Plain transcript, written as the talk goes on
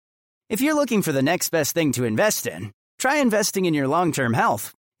If you're looking for the next best thing to invest in, try investing in your long-term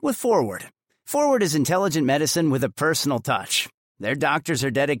health with Forward. Forward is intelligent medicine with a personal touch. Their doctors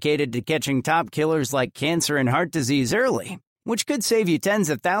are dedicated to catching top killers like cancer and heart disease early, which could save you tens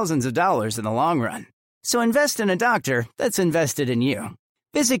of thousands of dollars in the long run. So invest in a doctor that's invested in you.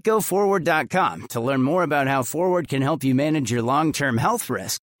 Visit GoForward.com to learn more about how Forward can help you manage your long-term health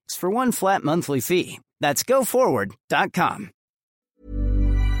risks for one flat monthly fee. That's GoForward.com.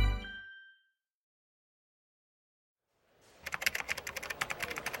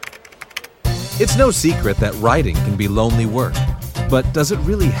 It's no secret that writing can be lonely work, but does it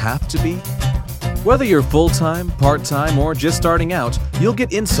really have to be? Whether you're full-time, part-time, or just starting out, you'll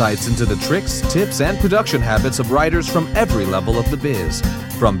get insights into the tricks, tips, and production habits of writers from every level of the biz.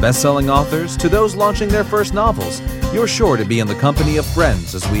 From best-selling authors to those launching their first novels, you're sure to be in the company of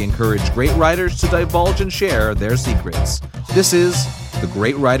friends as we encourage great writers to divulge and share their secrets. This is the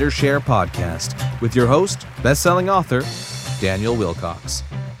Great Writers Share podcast with your host, best-selling author, Daniel Wilcox.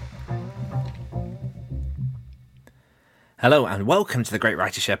 Hello and welcome to the Great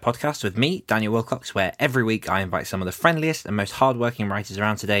Writers Share podcast with me, Daniel Wilcox, where every week I invite some of the friendliest and most hardworking writers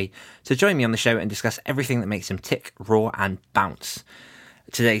around today to join me on the show and discuss everything that makes them tick, roar and bounce.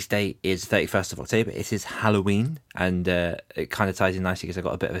 Today's date is 31st of October. It is Halloween, and it kind of ties in nicely because I've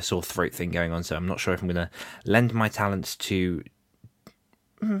got a bit of a sore throat thing going on, so I'm not sure if I'm going to lend my talents to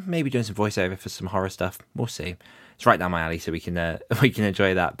maybe doing some voiceover for some horror stuff. We'll see. It's right down my alley, so we can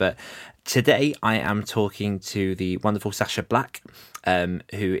enjoy that. But today I am talking to the wonderful Sacha Black, who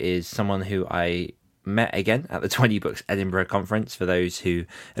is someone who I met again at the 20 Books Edinburgh conference. For those who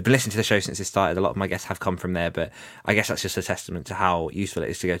have been listening to the show since it started, a lot of my guests have come from there, but I guess that's just a testament to how useful it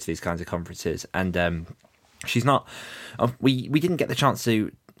is to go to these kinds of conferences. And she's not... We didn't get the chance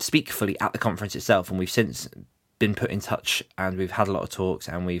to speak fully at the conference itself, and we've since been put in touch, and we've had a lot of talks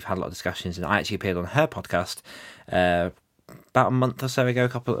and we've had a lot of discussions, and I actually appeared on her podcast about a month or so ago,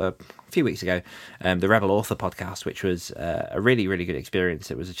 a few weeks ago, the Rebel Author podcast, which was a really, really good experience.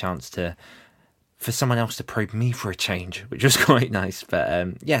 It was a chance for someone else to probe me for a change, which was quite nice.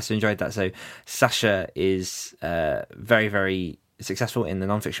 But so enjoyed that. So Sacha is very, very successful in the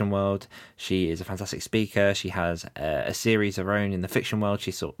non-fiction world. She is a fantastic speaker. She has a series of her own in the fiction world.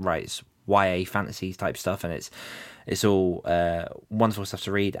 She sort of writes YA fantasy type stuff, and it's all wonderful stuff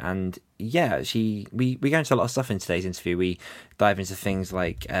to read. And yeah, we go into a lot of stuff in today's interview. We dive into things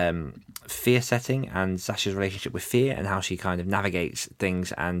like fear setting and Sacha's relationship with fear and how she kind of navigates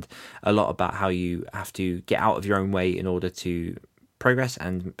things, and a lot about how you have to get out of your own way in order to progress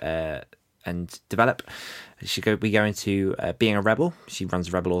and develop. We go into being a rebel. She runs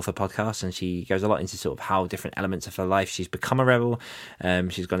a Rebel Author podcast, and she goes a lot into sort of how different elements of her life she's become a rebel.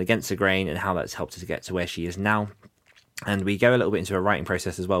 She's gone against the grain, and how that's helped her to get to where she is now. And we go a little bit into her writing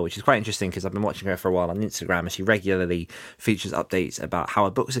process as well, which is quite interesting because I've been watching her for a while on Instagram, and she regularly features updates about how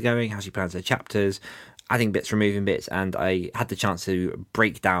her books are going, how she plans her chapters, adding bits, removing bits, and I had the chance to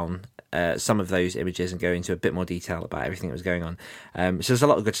break down some of those images and go into a bit more detail about everything that was going on. So there's a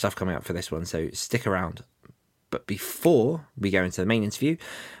lot of good stuff coming up for this one, so stick around. But before we go into the main interview, I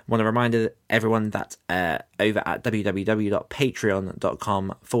want to remind everyone that over at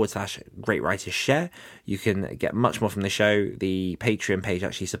www.patreon.com/Great Writers Share, you can get much more from the show. The Patreon page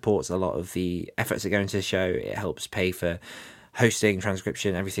actually supports a lot of the efforts that go into the show. It helps pay for hosting,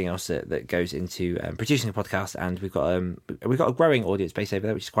 transcription, everything else that goes into producing a podcast. And we've got a growing audience base over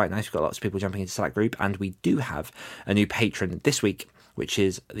there, which is quite nice. We've got lots of people jumping into Slack group, and we do have a new patron this week, which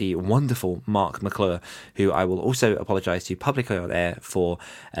is the wonderful Mark McClure, who I will also apologise to publicly on air for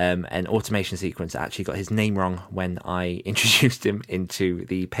an automation sequence that actually got his name wrong when I introduced him into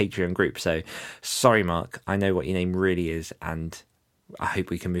the Patreon group. So sorry, Mark, I know what your name really is, and I hope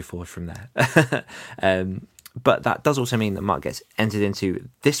we can move forward from there. But that does also mean that Mark gets entered into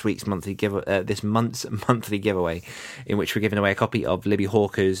this month's monthly giveaway, in which we're giving away a copy of Libby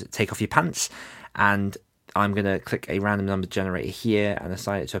Hawker's Take Off Your Pants. And I'm going to click a random number generator here and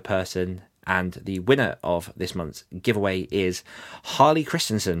assign it to a person. And the winner of this month's giveaway is Harley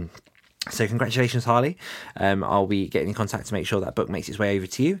Christensen. So congratulations, Harley. I'll be getting in contact to make sure that book makes its way over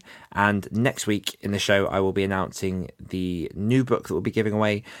to you. And next week in the show, I will be announcing the new book that we'll be giving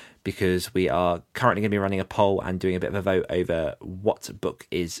away, because we are currently going to be running a poll and doing a bit of a vote over what book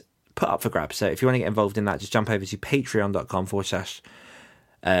is put up for grabs. So if you want to get involved in that, just jump over to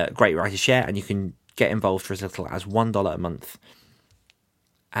patreon.com/Great Writers Share, and you can get involved for as little as $1 a month.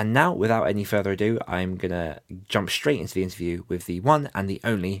 And now, without any further ado, I'm going to jump straight into the interview with the one and the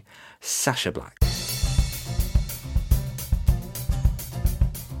only Sacha Black.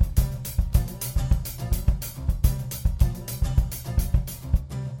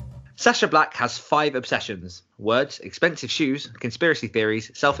 Sacha Black has 5 obsessions: words, expensive shoes, conspiracy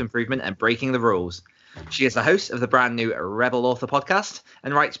theories, self-improvement, and breaking the rules. She is the host of the brand new Rebel Author podcast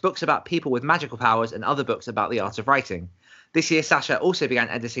and writes books about people with magical powers and other books about the art of writing. This year, Sacha also began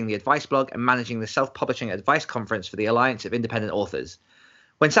editing the Advice blog and managing the self-publishing advice conference for the Alliance of Independent Authors.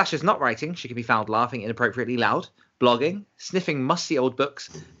 When Sacha's not writing, she can be found laughing inappropriately loud, blogging, sniffing musty old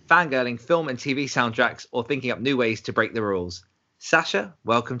books, fangirling film and TV soundtracks, or thinking up new ways to break the rules. Sacha,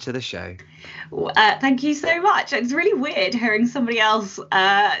 welcome to the show. Thank you so much. It's really weird hearing somebody else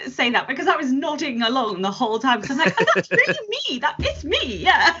say that, because I was nodding along the whole time. Because I'm like, oh, that's really me. It's me.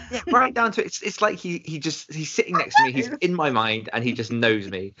 Yeah. Right down to it. It's like he's sitting next to me. He's in my mind and he just knows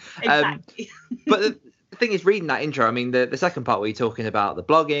me. Exactly. But the thing is, reading that intro, I mean, the second part where you're talking about the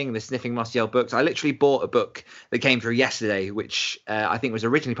blogging, the sniffing musty old books, I literally bought a book that came through yesterday, which I think was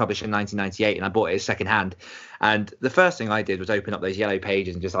originally published in 1998, and I bought it second hand. And the first thing I did was open up those yellow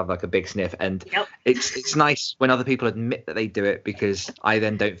pages and just have like a big sniff. And it's nice when other people admit that they do it, because I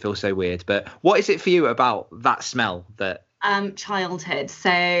then don't feel so weird. But what is it for you about that smell that... Childhood. So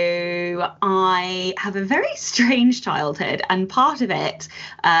I have a very strange childhood, and part of it,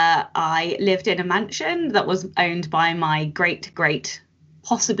 I lived in a mansion that was owned by my great,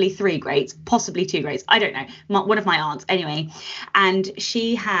 possibly 3 greats, possibly 2 greats, I don't know, one of my aunts anyway. And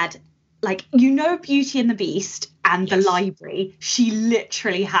she had, like, Beauty and the Beast and the library. She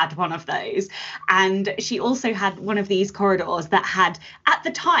literally had one of those. And she also had one of these corridors that had, at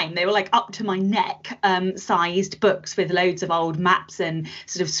the time, they were like up to my neck, sized books with loads of old maps and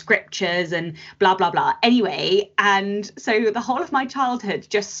sort of scriptures and blah, blah, blah. Anyway, and so the whole of my childhood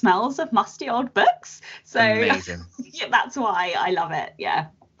just smells of musty old books. So amazing. Yeah, that's why I love it. Yeah.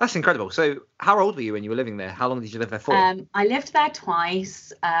 That's incredible. So how old were you when you were living there? How long did you live there for? I lived there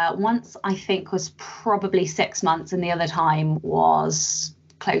twice. Once, I think, was probably 6 months, and the other time was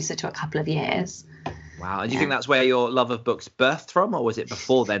closer to a couple of years. Wow. And do you think that's where your love of books birthed from, or was it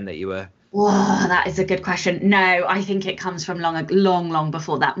before then that you were... Whoa, that is a good question. No, I think it comes from long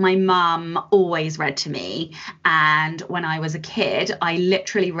before that. My mum always read to me. And when I was a kid, I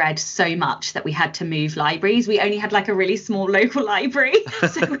literally read so much that we had to move libraries. We only had like a really small local library.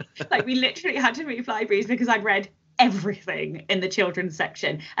 So we literally had to move libraries because I'd read everything in the children's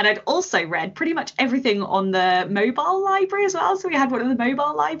section, and I'd also read pretty much everything on the mobile library as well. So we had one of the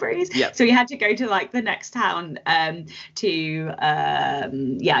mobile libraries. So we had to go to like the next town to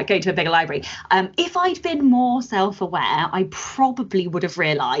go to a bigger library. If I'd been more self-aware, I probably would have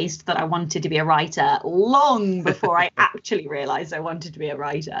realized that I wanted to be a writer long before I actually realized I wanted to be a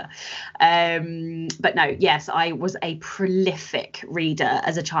writer. But no, yes, I was a prolific reader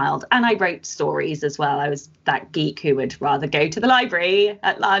as a child, and I wrote stories as well. I was that geek who would rather go to the library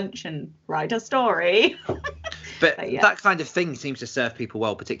at lunch and write a story. But that kind of thing seems to serve people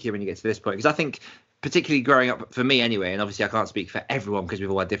well, particularly when you get to this point, because I think particularly growing up, for me anyway, and obviously I can't speak for everyone because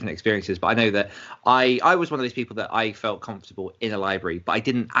we've all had different experiences, but I know that I was one of those people that I felt comfortable in a library, but I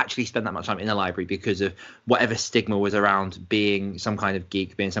didn't actually spend that much time in a library because of whatever stigma was around being some kind of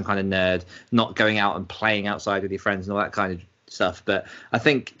geek, being some kind of nerd, not going out and playing outside with your friends and all that kind of stuff. But I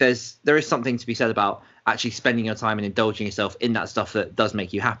think there is something to be said about actually spending your time and indulging yourself in that stuff that does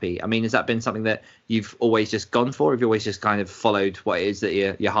make you happy. I mean, has that been something that you've always just gone for? Have you always just kind of followed what it is that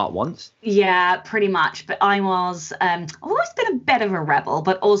your heart wants? Yeah, pretty much. But I've always been a bit of a rebel,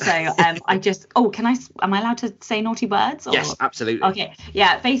 but also am I allowed to say naughty words? Or? Yes, absolutely. Okay.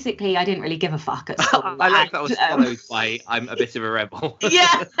 Yeah, basically I didn't really give a fuck at school. I like that was followed by I'm a bit of a rebel.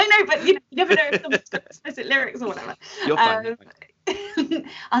 Yeah, I know, but you never know if someone's got explicit lyrics or whatever. You're fine.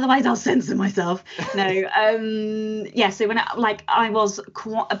 Otherwise I'll censor myself. No. So when I was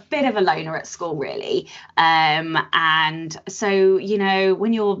quite a bit of a loner at school, really, and so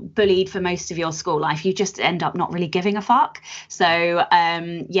when you're bullied for most of your school life, you just end up not really giving a fuck. So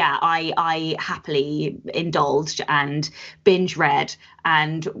I happily indulged and binge read,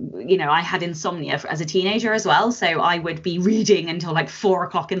 and I had insomnia as a teenager as well, so I would be reading until like 4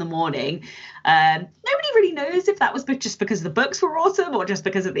 o'clock in the morning. Nobody really knows if that was just because the books were awesome or just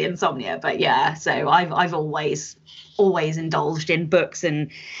because of the insomnia, but yeah, so I've always indulged in books and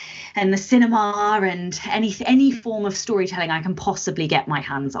the cinema and any form of storytelling I can possibly get my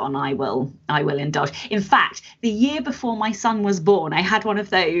hands on. I will indulge. In fact, the year before my son was born, I had one of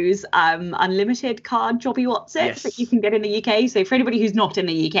those unlimited card jobby whatsits that you can get in the UK. So for anybody who's not in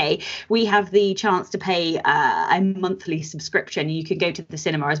the UK, we have the chance to pay a monthly subscription. You can go to the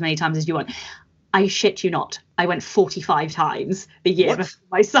cinema as many times as you want. I shit you not, I went 45 times the year before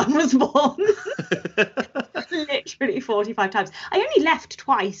my son was born. Literally 45 times. I only left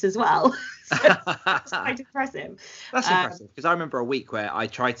twice as well. It's quite impressive. That's impressive, because I remember a week where I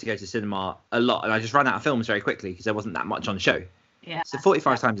tried to go to cinema a lot and I just ran out of films very quickly because there wasn't that much on the show. Yeah. So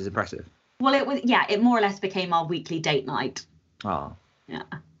 45 times is impressive. Well, it more or less became our weekly date night. Oh. Yeah.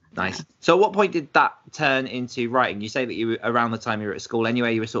 Nice. Yeah. So at what point did that turn into writing? You say that you were around the time you were at school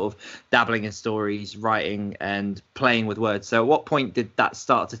anyway, you were sort of dabbling in stories, writing and playing with words. So at what point did that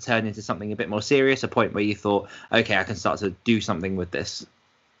start to turn into something a bit more serious, a point where you thought, okay, I can start to do something with this?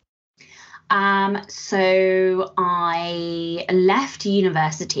 So I left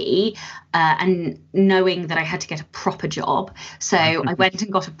university and knowing that I had to get a proper job. So I went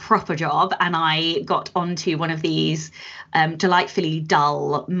and got a proper job, and I got onto one of these delightfully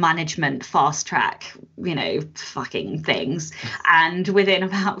dull management fast track, fucking things. And within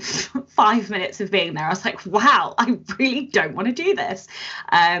about 5 minutes of being there, I was like, wow, I really don't want to do this.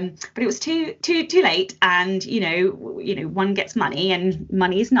 But it was too late. And, one gets money, and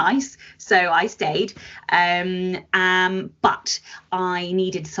money is nice. So I stayed. But I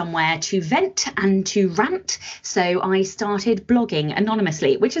needed somewhere to vent and to rant. So I started blogging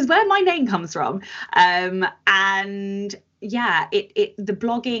anonymously, which is where my name comes from. And yeah, the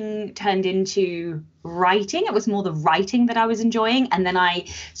blogging turned into writing. It was more the writing that I was enjoying, and then I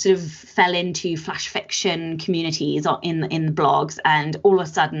sort of fell into flash fiction communities in the blogs, and all of a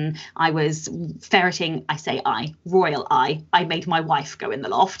sudden I was ferreting. I made my wife go in the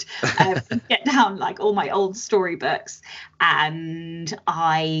loft, get down like all my old storybooks, and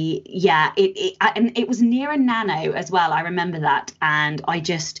it was near a nano as well. I remember that, and I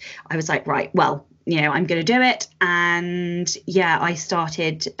was like, right, well, I'm going to do it. And yeah, I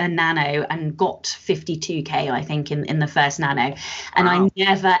started a nano and got 52k, I think, in the first nano. And wow. I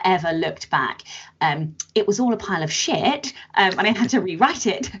never, ever looked back. It was all a pile of shit, and I had to rewrite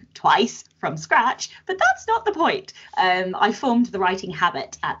it twice from scratch. But that's not the point. I formed the writing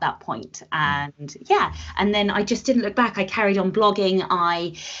habit at that point. And yeah, and then I just didn't look back. I carried on blogging.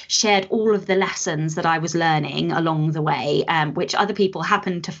 I shared all of the lessons that I was learning along the way, which other people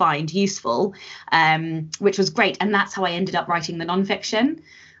happened to find useful, which was great. And that's how I ended up writing the nonfiction.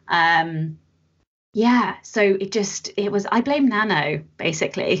 Yeah, so I blame Nano,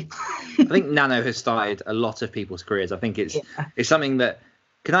 basically. I think Nano has started a lot of people's careers. I think it's something that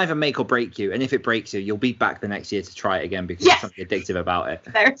can either make or break you. And if it breaks you, you'll be back the next year to try it again, because there's something addictive about it.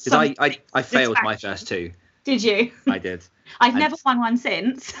 Because I failed my first two. Did you? I did. I've never won one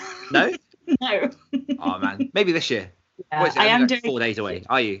since. No? No. Oh, man. Maybe this year. Yeah, I am doing 4 days away.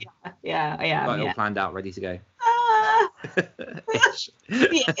 Are you? Yeah, I am. Got it all planned out, ready to go.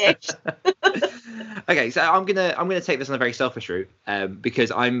 Okay, so I'm gonna take this on a very selfish route,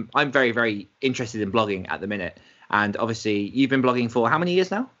 because I'm very, very interested in blogging at the minute, and obviously you've been blogging for how many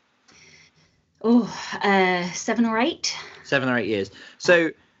years now? 7 or 8. 7 or 8 years.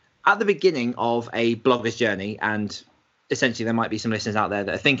 So at the beginning of a blogger's journey, and essentially there might be some listeners out there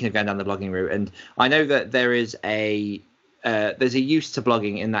that are thinking of going down the blogging route, and I know that there's a use to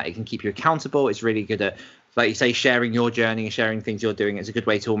blogging in that it can keep you accountable. It's really good at, like you say, sharing your journey and sharing things you're doing. It's a good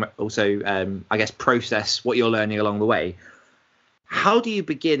way to also, I guess, process what you're learning along the way. How did you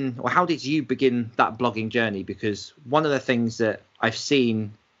begin that blogging journey? Because one of the things that I've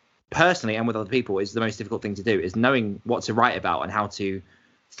seen personally and with other people is the most difficult thing to do is knowing what to write about and how to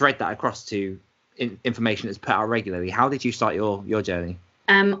thread that across to information that's put out regularly. How did you start your journey?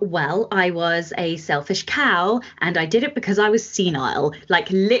 Well, I was a selfish cow, and I did it because I was senile. Like,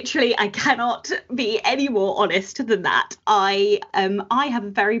 literally, I cannot be any more honest than that. I have a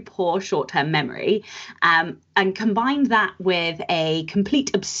very poor short-term memory, and combine that with a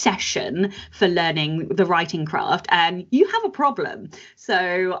complete obsession for learning the writing craft, and you have a problem.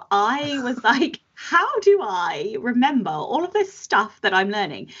 So I was like, how do I remember all of this stuff that I'm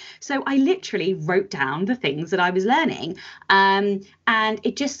learning? So I literally wrote down the things that I was learning. And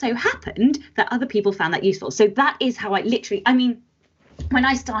it just so happened that other people found that useful. So that is how when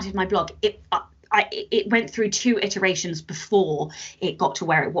I started my blog, it went through 2 iterations before it got to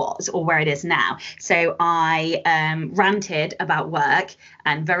where it was or where it is now. So I ranted about work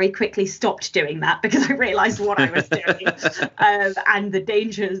and very quickly stopped doing that because I realized what I was doing and the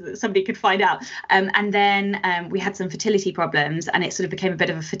dangers that somebody could find out. And then we had some fertility problems, and it sort of became a bit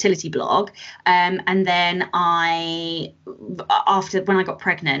of a fertility blog. And then when I got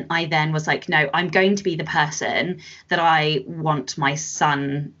pregnant, I then was like, no, I'm going to be the person that I want my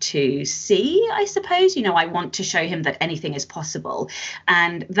son to see, I suppose. I want to show him that anything is possible.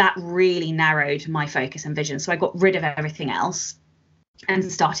 And that really narrowed my focus and vision. So I got rid of everything else.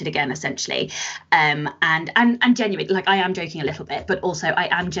 and started again, essentially. And genuinely, like, I am joking a little bit, but also I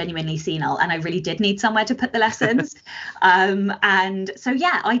am genuinely senile, and I really did need somewhere to put the lessons. And so,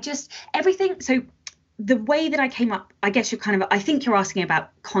 yeah, everything. So the way that I came up, I guess I think you're asking about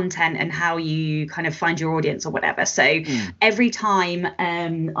content and how you kind of find your audience or whatever. So every time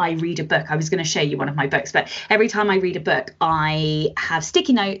I read a book, I was going to show you one of my books, but every time I read a book, I have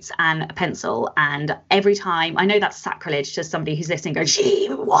sticky notes and a pencil. And every time, I know that's sacrilege to somebody who's listening, going, she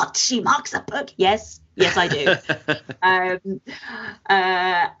marks a book. Yes, I do. And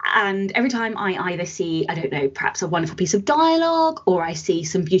every time I either see, I don't know, perhaps a wonderful piece of dialogue, or I see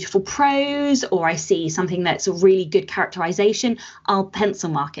some beautiful prose, or I see something that's a really good characterization, I'll pencil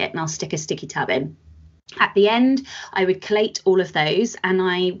mark it and I'll stick a sticky tab in. At the end, I would collate all of those, and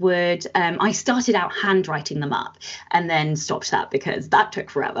I started out handwriting them up and then stopped that because that took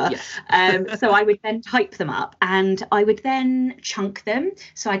forever. Yes. So I would then type them up, and I would then chunk them.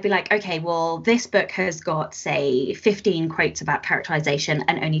 So I'd be like, okay, well, this book has got, say, 15 quotes about characterization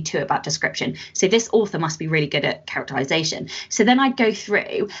and only 2 about description. So this author must be really good at characterization. So then I'd go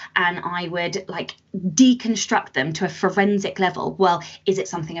through and I would deconstruct them to a forensic level. Well, is it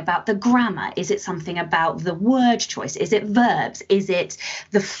something about the grammar? Is it something about the word choice? Is it verbs? Is it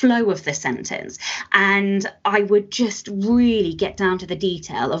the flow of the sentence? And I would just really get down to the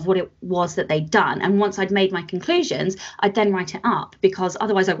detail of what it was that they'd done. And once I'd made my conclusions, I'd then write it up, because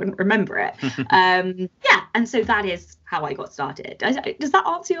otherwise I wouldn't remember it. And so that is how I got started. Does that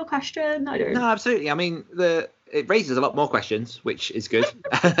answer your question? I don't know. No, absolutely. I mean, it raises a lot more questions, which is good,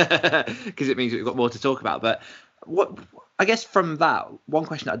 because it means we've got more to talk about. But I guess from that, one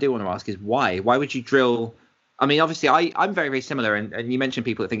question that I do want to ask is why? Why would you drill? I mean, obviously, I'm very, very similar. And you mentioned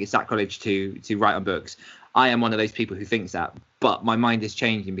people that think it's sacrilege to write on books. I am one of those people who thinks that. But my mind is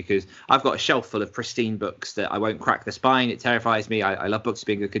changing, because I've got a shelf full of pristine books that I won't crack the spine. It terrifies me. I love books to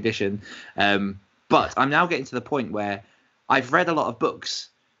be in good condition. But I'm now getting to the point where I've read a lot of books,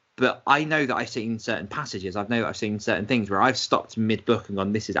 but I know that I've seen certain passages. I know that I've seen certain things where I've stopped mid-book and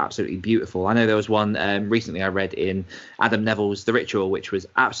gone, this is absolutely beautiful. I know there was one recently I read in Adam Neville's The Ritual, which was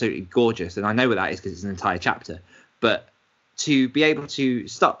absolutely gorgeous. And I know what that is because it's an entire chapter. But to be able to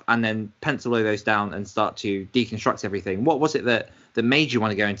stop and then pencil all those down and start to deconstruct everything, what was it that made you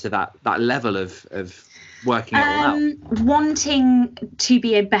want to go into that level of working it all out? Wanting to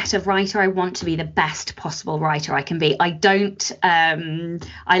be a better writer. I want to be the best possible writer I can be. I don't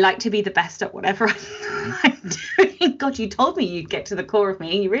I like to be the best at whatever I'm doing. God, you told me you'd get to the core of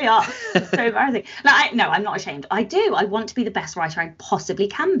me, and you really are. It's so embarrassing. No, I'm not ashamed. I want to be the best writer I possibly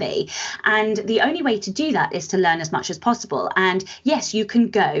can be, and the only way to do that is to learn as much as possible. And yes, you can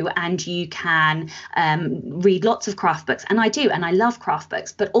go and you can read lots of craft books, and I do, and I love craft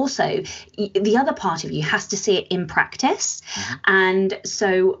books, but also the other part of you has to see it in practice. And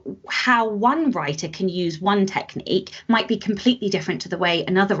so how one writer can use one technique might be completely different to the way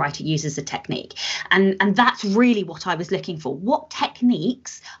another writer uses a technique. And that's really what I was looking for. What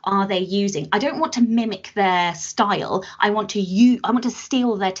techniques are they using? I don't want to mimic their style. I want to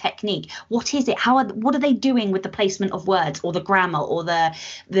steal their technique. What is it? What are they doing with the placement of words, or the grammar, or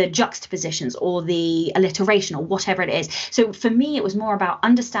the juxtapositions, or the alliteration, or whatever it is? So for me, it was more about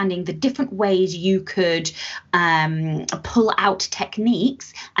understanding the different ways you could pull out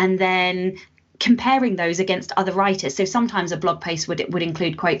techniques, and then comparing those against other writers. So sometimes a blog post would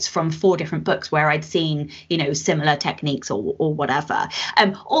include quotes from 4 different books where I'd seen, similar techniques or whatever.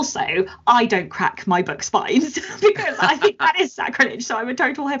 Also, I don't crack my book spines because I think that is sacrilege. So I'm a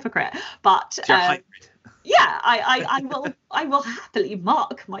total hypocrite. But I will happily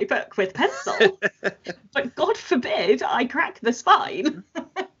mark my book with pencil. But God forbid I crack the spine.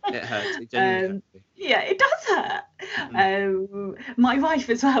 It hurts. It genuinely hurts. Yeah, it does hurt. My wife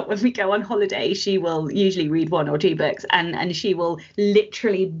as well, when we go on holiday, she will usually read 1 or 2 books, and she will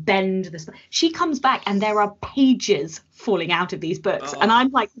literally bend the spine. She comes back and there are pages falling out of these books, and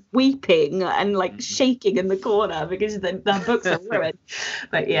I'm like weeping and like shaking in the corner because the books are ruined.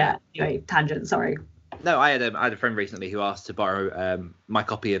 But yeah, anyway, tangent, sorry. No, I had a friend recently who asked to borrow my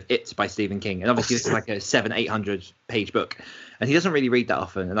copy of It by Stephen King, and obviously this is like a 700-800 page book, and he doesn't really read that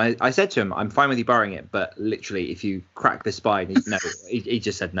often. And I said to him, I'm fine with you borrowing it, but literally, if you crack the spine, he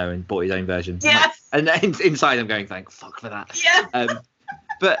just said no and bought his own version. Yeah. And inside, I'm going, thank fuck for that. Yeah.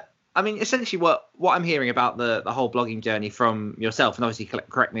 But I mean, essentially, what I'm hearing about the whole blogging journey from yourself, and obviously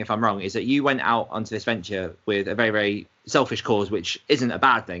correct me if I'm wrong, is that you went out onto this venture with a very, very selfish cause, which isn't a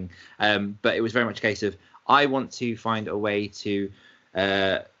bad thing. But it was very much a case of, I want to find a way to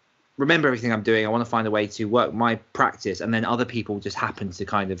remember everything I'm doing. I want to find a way to work my practice, and then other people just happen to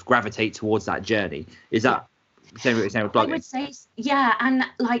kind of gravitate towards that journey. Is that Same with I blogging. would say, yeah, and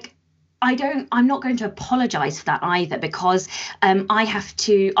like I'm not going to apologize for that either, because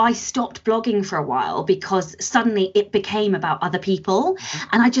I stopped blogging for a while because suddenly it became about other people,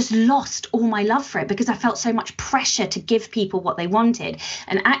 and I just lost all my love for it because I felt so much pressure to give people what they wanted.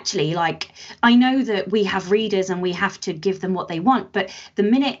 And actually, like, I know that we have readers and we have to give them what they want, but the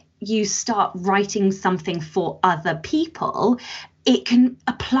minute you start writing something for other people, it can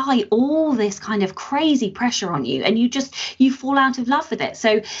apply all this kind of crazy pressure on you, and you fall out of love with it.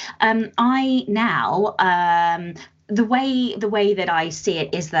 So I now the way that I see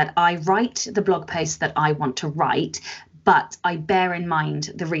it is that I write the blog posts that I want to write, but I bear in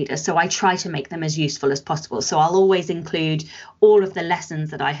mind the reader. So I try to make them as useful as possible. So I'll always include all of the lessons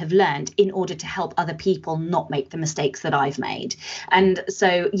that I have learned in order to help other people not make the mistakes that I've made. And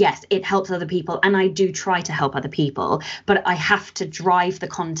so, yes, it helps other people, and I do try to help other people, but I have to drive the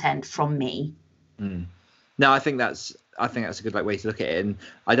content from me. No, I think that's a good way to look at it, and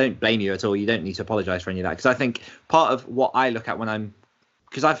I don't blame you at all. You don't need to apologize for any of that, because I think part of what I look at when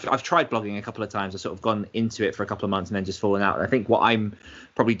because I've tried blogging a couple of times. I've sort of gone into it for a couple of months and then just fallen out. And I think what I'm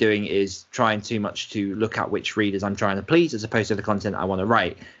probably doing is trying too much to look at which readers I'm trying to please, as opposed to the content I want to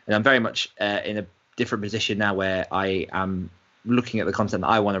write. And I'm very much in a different position now, where I am looking at the content that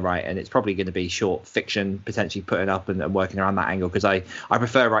I want to write, and it's probably going to be short fiction, potentially putting up and working around that angle, because I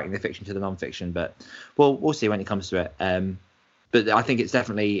prefer writing the fiction to the non-fiction. But we'll see when it comes to it. But I think it's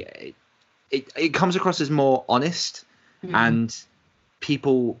definitely it comes across as more honest, and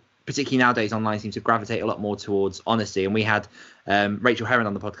people, particularly nowadays online, seem to gravitate a lot more towards honesty. And we had Rachel Herron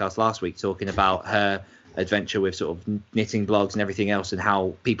on the podcast last week talking about her adventure with sort of knitting blogs and everything else, and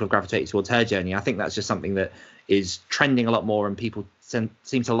how people have gravitated towards her journey. I think that's just something that is trending a lot more, and people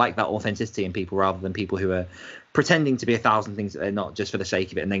seem to like that authenticity in people, rather than people who are pretending to be 1,000 things that they're not, just for the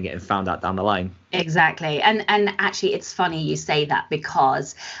sake of it, and then getting found out down the line. Exactly. And actually, it's funny you say that,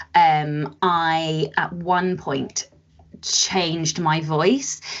 because I at one point changed my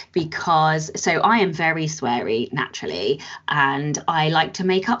voice, because so I am very sweary naturally, and I like to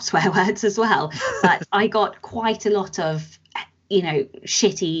make up swear words as well, but I got quite a lot of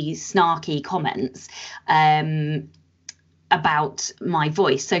shitty, snarky comments about my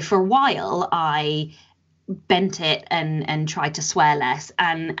voice. So for a while I bent it and tried to swear less,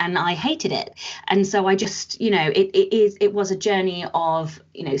 and I hated it. And so I just, it was a journey of,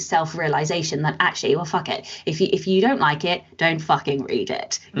 self-realization that actually, well, fuck it. If you don't like it, don't fucking read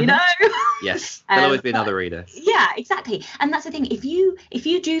it, you know? Yes, there'll always be another reader. Yeah, exactly. And that's the thing. If you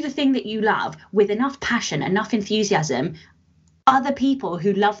do the thing that you love with enough passion, enough enthusiasm, other people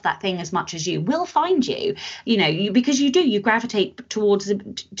who love that thing as much as you will find you, because you gravitate towards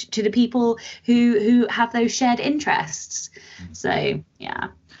to the people who have those shared interests. So, yeah.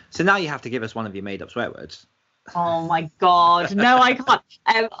 So now you have to give us one of your made up swear words. Oh my God. No, I can't.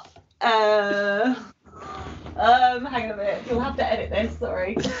 Hang on a minute. You'll have to edit this.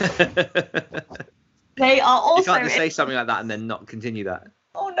 Sorry. They are also. You can't just say something like that and then not continue that.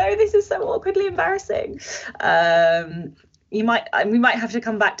 Oh no, this is so awkwardly embarrassing. We might have to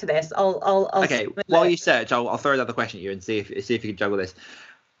come back to this. I'll okay. While you search, I'll throw another question at you and see if you can juggle this.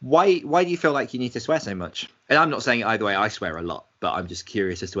 Why do you feel like you need to swear so much? And I'm not saying either way. I swear a lot, but I'm just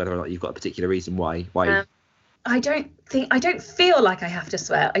curious as to whether or not you've got a particular reason why. I don't feel like I have to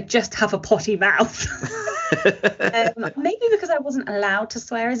swear. I just have a potty mouth. Maybe because I wasn't allowed to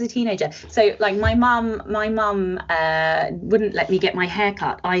swear as a teenager. So like my mum wouldn't let me get my hair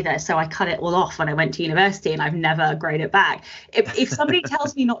cut either, so I cut it all off when I went to university, and I've never grown it back. If somebody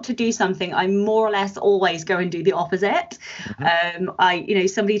tells me not to do something, I more or less always go and do the opposite.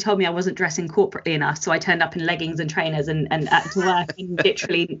 Somebody told me I wasn't dressing corporately enough, so I turned up in leggings and trainers and to work, and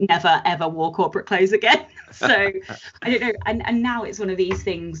literally never ever wore corporate clothes again. So I don't know, and now it's one of these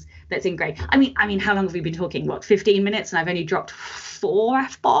things that's ingrained. I mean, how long have we been talking? What, 15 minutes, and I've only dropped 4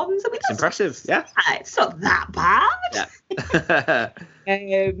 F-bombs? I mean, that's impressive. Yeah, it's not that bad.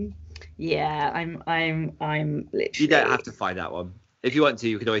 Yeah. Yeah, I'm literally. You don't have to find that one. If you want to,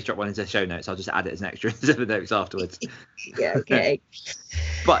 you could always drop one into the show notes. I'll just add it as an extra into the notes afterwards. Yeah, okay.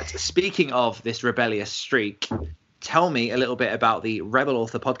 But speaking of this rebellious streak, tell me a little bit about the Rebel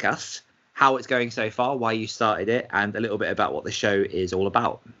Author podcast, how it's going so far, why you started it, and a little bit about what the show is all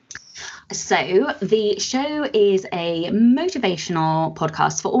about. So the show is a motivational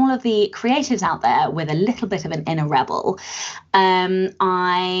podcast for all of the creatives out there with a little bit of an inner rebel.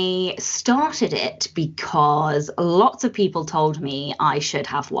 I started it because lots of people told me I should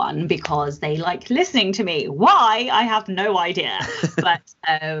have one because they like listening to me. Why? I have no idea. But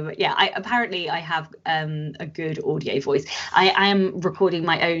apparently I have a good audio voice. I am recording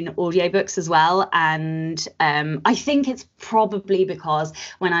my own audiobooks as well. And I think it's probably because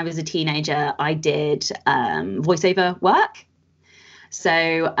when I was a teenager, I did voiceover work.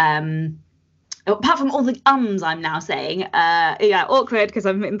 So apart from all the I'm now saying, awkward because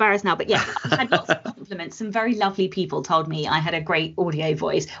I'm embarrassed now. But yeah, I had lots of compliments. Some very lovely people told me I had a great audio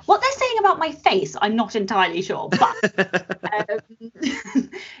voice. What they're saying about my face, I'm not entirely sure. But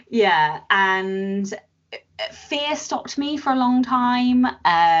and fear stopped me for a long time.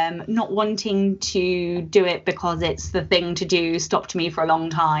 Not wanting to do it because it's the thing to do stopped me for a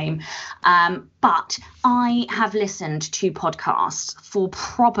long time. But I have listened to podcasts for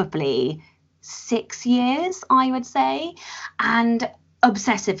probably 6 years, I would say, and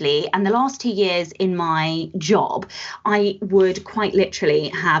obsessively. And the last 2 years in my job, I would quite literally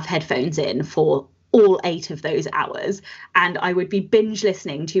have headphones in for all 8 of those hours, and I would be binge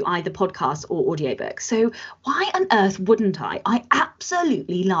listening to either podcasts or audiobooks. So why on earth wouldn't I? I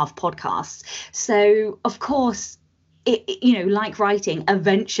absolutely love podcasts. So of course, like writing,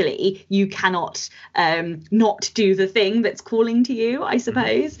 eventually you cannot not do the thing that's calling to you, I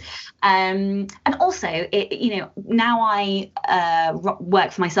suppose. And also, now I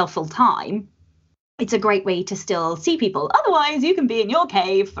work for myself full time. It's a great way to still see people. Otherwise, you can be in your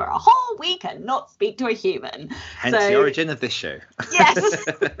cave for a whole week and not speak to a human. Hence the origin of this show. Yes,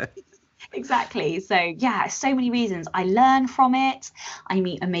 exactly. So, yeah, so many reasons. I learn from it. I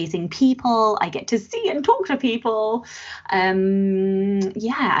meet amazing people. I get to see and talk to people. And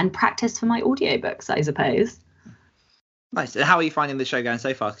practice for my audiobooks, I suppose. Nice. And how are you finding the show going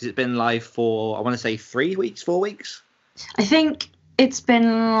so far? Because it's been live for, I want to say 3 weeks, 4 weeks? I think it's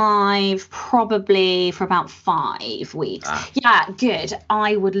been live probably for about 5 weeks. Yeah, good.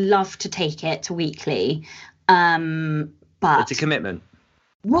 I would love to take it weekly. But it's a commitment.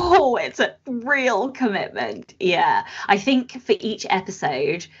 Whoa, it's a real commitment. Yeah. I think for each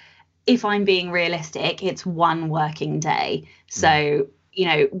episode, if I'm being realistic, it's 1 working day. So,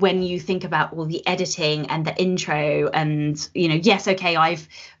 when you think about all the editing and the intro and, yes, okay, I've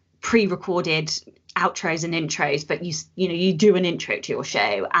pre-recorded outros and intros, but you do an intro to your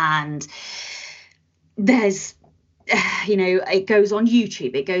show, and there's it goes on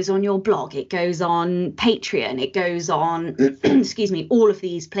YouTube, it goes on your blog, it goes on Patreon, it goes on all of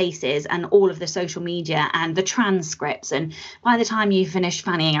these places and all of the social media and the transcripts, and by the time you finish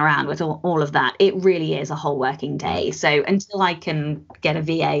fannying around with all of that, it really is a whole working day. So until I can get a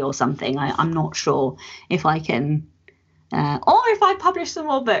VA or something, I'm not sure if I can or if I publish some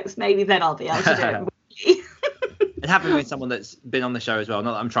more books, maybe then I'll be able to do it. And having been someone that's been on the show as well,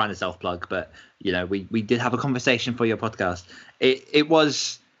 not that I'm trying to self-plug, but, we did have a conversation for your podcast. It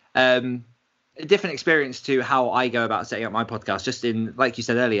was a different experience to how I go about setting up my podcast. Just in, like you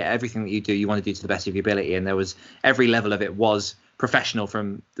said earlier, everything that you do, you want to do to the best of your ability. And there was every level of it was professional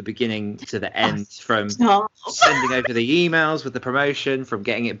from the beginning to the end, from sending over the emails with the promotion, from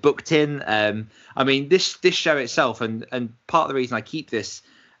getting it booked in. I mean, this show itself, and part of the reason I keep this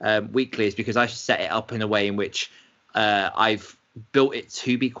weekly is because I set it up in a way in which I've built it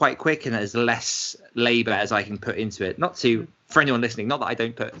to be quite quick and as less labor as I can put into it. For anyone listening, not that I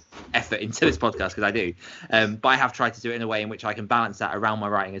don't put effort into this podcast, because I do, but I have tried to do it in a way in which I can balance that around my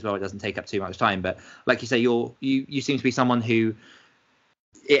writing as well. It doesn't take up too much time. But like you say, you seem to be someone who,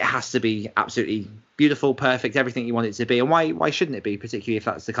 it has to be absolutely beautiful, perfect, everything you want it to be. And why shouldn't it be, particularly if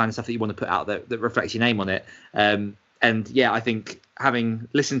that's the kind of stuff that you want to put out that reflects your name on it? And yeah, I think having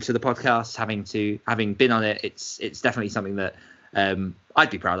listened to the podcast, having been on it, it's definitely something that I'd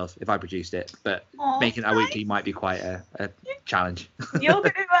be proud of if I produced it. But making it a weekly might be quite a challenge. You're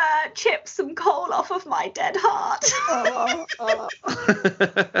going to chip some coal off of my dead heart.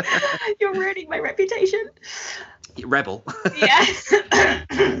 You're ruining my reputation. Rebel. Yes.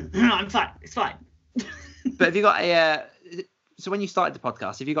 I'm fine. It's fine. But have you got so when you started the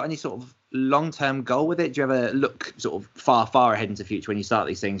podcast, have you got any sort of long-term goal with it? Do you ever look sort of far ahead into the future when you start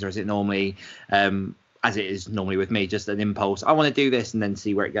these things, or is it normally, as it is normally with me, just an impulse? I want to do this and then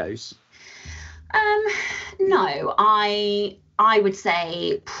see where it goes. No, I would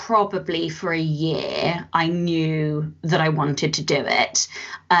say probably for a year I knew that I wanted to do it.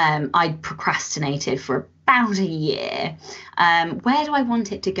 I'd procrastinated for about a year. Where do I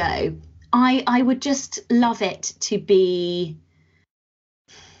want it to go? I would just love it to be,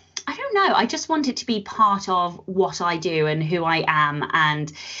 don't know. I just want it to be part of what I do and who I am.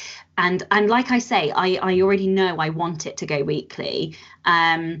 And like I say, I already know I want it to go weekly.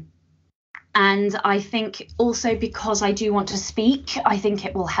 And I think also because I do want to speak, I think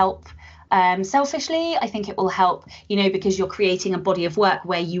it will help. Selfishly, I think it will help, because you're creating a body of work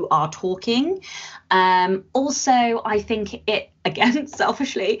where you are talking. Also, I think again,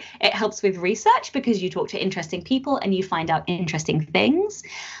 selfishly, it helps with research because you talk to interesting people and you find out interesting things.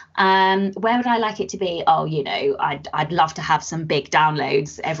 Where would I like it to be? Oh, I'd love to have some big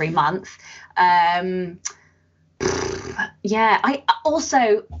downloads every month. I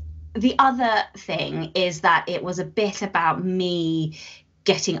also, the other thing is that it was a bit about me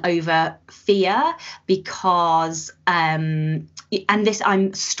getting over fear because and this,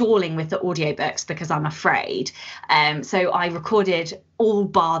 I'm stalling with the audiobooks because I'm afraid. So I recorded all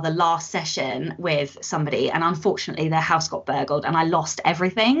bar the last session with somebody, and unfortunately their house got burgled and I lost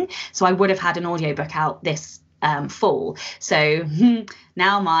everything. So I would have had an audiobook out this fall. So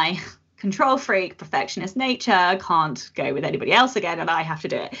now my control freak, perfectionist nature can't go with anybody else again, and I have to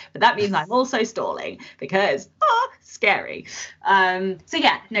do it. But that means I'm also stalling because scary. For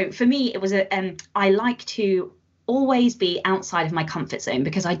me it was I like to always be outside of my comfort zone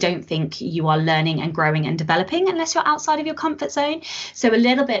because I don't think you are learning and growing and developing unless you're outside of your comfort zone. So a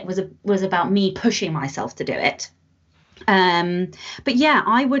little bit was about me pushing myself to do it. But yeah,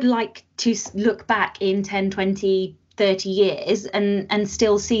 I would like to look back in 10, 20, 30 years and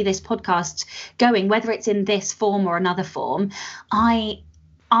still see this podcast going, whether it's in this form or another form.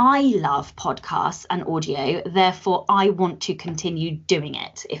 I love podcasts and audio, therefore I want to continue doing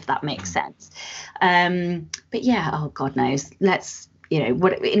it, if that makes sense. But yeah, oh God knows, let's,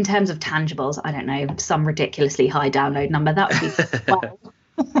 what in terms of tangibles, I don't know, some ridiculously high download number, that would be well.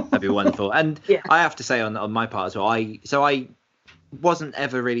 That'd be wonderful. And yeah. I have to say on my part as well, I wasn't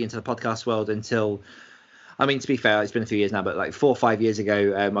ever really into the podcast world until, I mean, to be fair, it's been a few years now, but like 4 or 5 years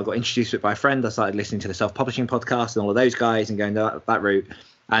ago, I got introduced to it by a friend. I started listening to the self-publishing podcast and all of those guys and going down that route.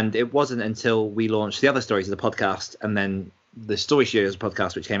 And it wasn't until we launched the other stories of the podcast and then the Story Studios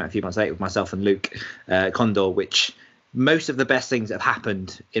podcast, which came out a few months later with myself and Luke Condor, which most of the best things that have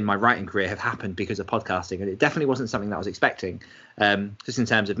happened in my writing career have happened because of podcasting. And it definitely wasn't something that I was expecting, just in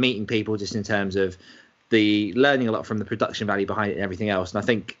terms of meeting people, just in terms of the learning a lot from the production value behind it and everything else. And I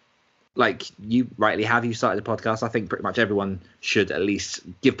think, like you rightly have, you started a podcast. I think pretty much everyone should at least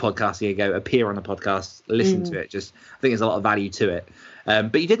give podcasting a go, appear on a podcast, listen to it. Just, I think there's a lot of value to it.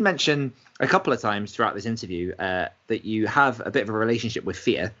 But you did mention a couple of times throughout this interview that you have a bit of a relationship with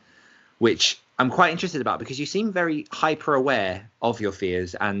fear, which I'm quite interested about because you seem very hyper aware of your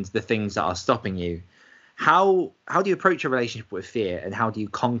fears and the things that are stopping you. How do you approach a relationship with fear, and how do you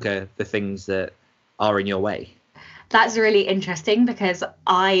conquer the things that are in your way? That's really interesting because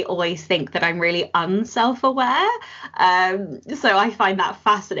I always think that I'm really unself-aware. So I find that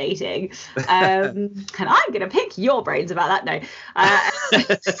fascinating. And I'm going to pick your brains about that. No.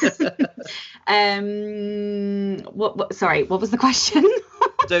 Sorry, what was the question?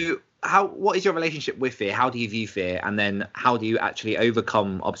 So what is your relationship with fear? How do you view fear? And then how do you actually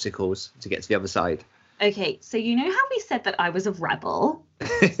overcome obstacles to get to the other side? Okay, so you know how we said that I was a rebel?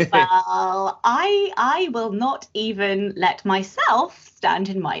 Well, I will not even let myself stand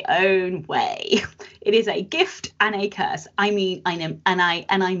in my own way. It is a gift and a curse. I mean,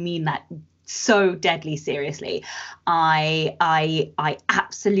 I mean that so deadly seriously. I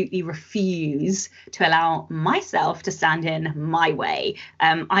absolutely refuse to allow myself to stand in my way.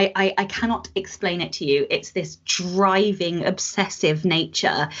 I cannot explain it to you. It's this driving, obsessive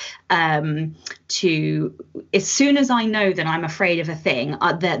nature to, as soon as I know that I'm afraid of a thing,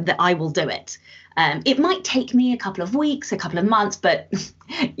 that I will do it. It might take me a couple of weeks, a couple of months, but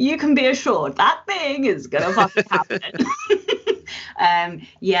you can be assured that thing is going to fucking happen.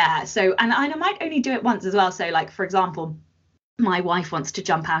 So and I might only do it once as well. So like, for example, my wife wants to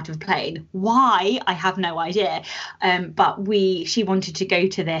jump out of a plane. Why? I have no idea. But she wanted to go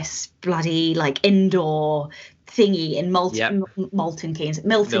to this bloody like indoor thingy in Milton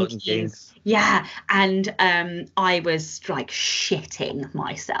Keynes. Yeah. And I was like shitting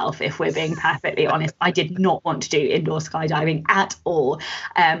myself, if we're being perfectly honest. I did not want to do indoor skydiving at all.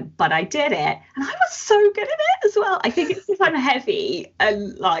 But I did it. And I was so good at it as well. I think it's because I'm heavy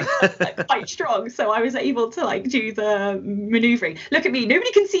and like quite strong. So I was able to like do the maneuvering. Look at me.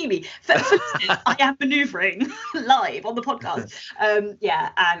 Nobody can see me. For instance, I am maneuvering live on the podcast.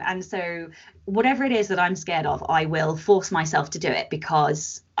 And so whatever it is that I'm scared of, I will force myself to do it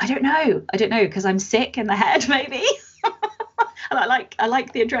because I don't know because I'm sick in the head maybe. And I like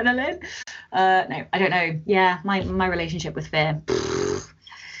the adrenaline. No, I don't know. Yeah, my relationship with fear.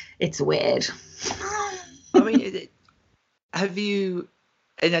 it's weird. I mean, have you,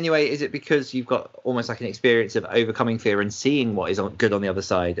 in any way, is it because you've got almost like an experience of overcoming fear and seeing what is good on the other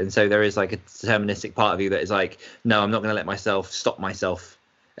side? And so there is like a deterministic part of you that is like, no, I'm not going to let myself stop myself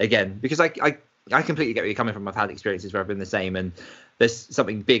again. Because I completely get where you're coming from. I've had experiences where I've been the same, and there's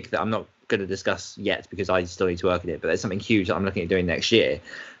something big that I'm not going to discuss yet because I still need to work at it. But there's something huge that I'm looking at doing next year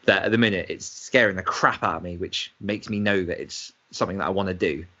that at the minute it's scaring the crap out of me, which makes me know that it's something that I want to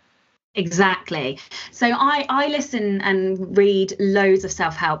do. Exactly. So I listen and read loads of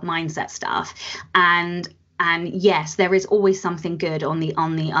self-help mindset stuff, and yes, there is always something good on the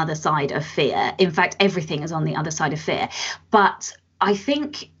other side of fear. In fact, everything is on the other side of fear. But I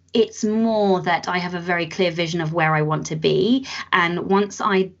think it's more that I have a very clear vision of where I want to be, and once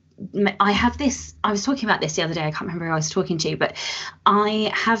I have this, I was talking about this the other day, I can't remember who I was talking to, but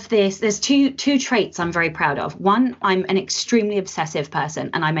I have this, there's two traits I'm very proud of. One, I'm an extremely obsessive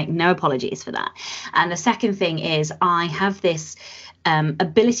person, and I make no apologies for that. And the second thing is I have this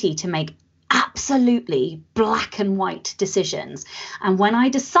ability to make absolutely black and white decisions. And when I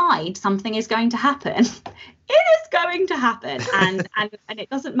decide something is going to happen, it is going to happen, and it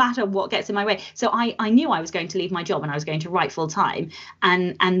doesn't matter what gets in my way. So I knew I was going to leave my job and I was going to write full time,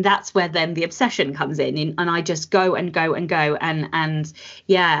 and that's where then the obsession comes in, and I just go and go and go, and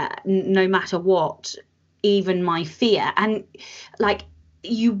yeah, no matter what, even my fear. And like,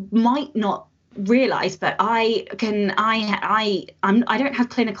 you might not realize, but I don't have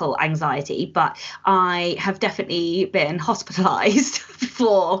clinical anxiety, but I have definitely been hospitalized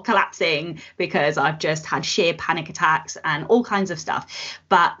for collapsing because I've just had sheer panic attacks and all kinds of stuff.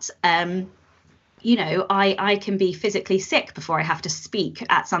 But you know, I can be physically sick before I have to speak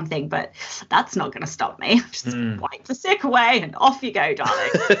at something, but that's not going to stop me. Just wipe the sick away and off you go,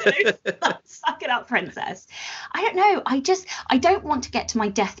 darling. Suck it up, princess. I don't know. I don't want to get to my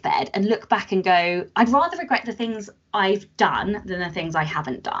deathbed and look back and go, I'd rather regret the things I've done than the things I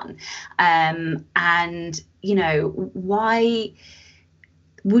haven't done. And, you know, why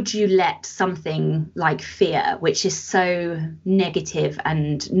would you let something like fear, which is so negative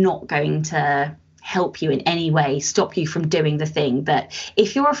and not going to help you in any way, stop you from doing the thing that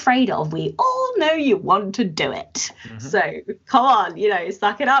if you're afraid of, we all know you want to do it. Mm-hmm. So come on, you know,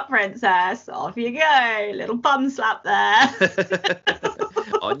 suck it up, princess, off you go, little bum slap there.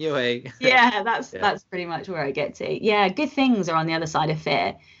 On your way. Yeah, that's pretty much where I get to. Yeah, good things are on the other side of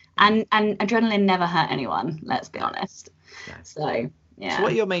fear, and adrenaline never hurt anyone, let's be honest. Yeah. So yeah. So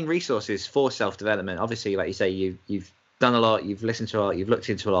what are your main resources for self-development? Obviously, like you say, you've done a lot, you've listened to a lot, you've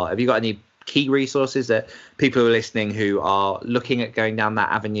looked into a lot. Have you got any key resources that people who are listening who are looking at going down that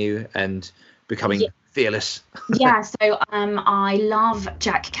avenue and becoming fearless? Yeah, so I love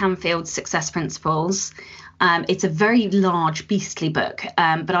Jack Canfield's Success Principles. It's a very large, beastly book,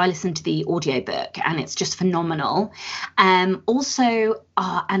 but I listened to the audiobook and it's just phenomenal. Also,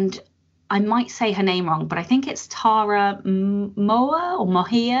 and I might say her name wrong, but I think it's Tara Moa or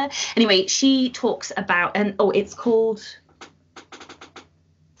Mohia. Anyway, she talks about, it's called...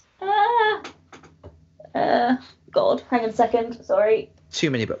 God, hang on a second. Sorry.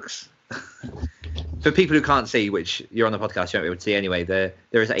 Too many books. For people who can't see, which you're on the podcast, you won't be able to see anyway, there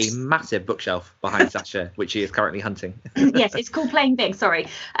is a massive bookshelf behind Sasha, which she is currently hunting. Yes, it's called Playing Big. Sorry.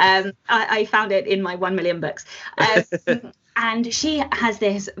 I found it in my 1 million books. And she has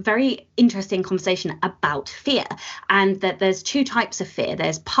this very interesting conversation about fear, and that there's two types of fear.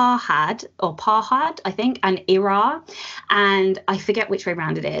 There's Pahad, I think, and Ira, and I forget which way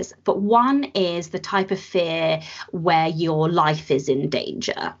around it is. But one is the type of fear where your life is in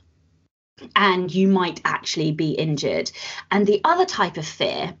danger and you might actually be injured. And the other type of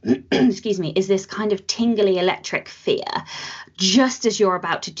fear, excuse me, is this kind of tingly electric fear, just as you're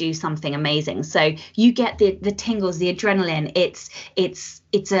about to do something amazing. So you get the tingles, the adrenaline.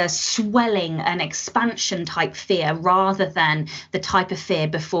 It's a swelling, an expansion type fear, rather than the type of fear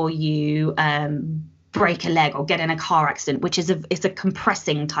before you break a leg or get in a car accident, which is it's a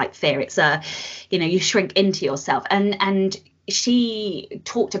compressing type fear. It's you shrink into yourself. And she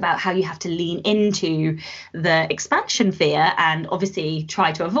talked about how you have to lean into the expansion fear and obviously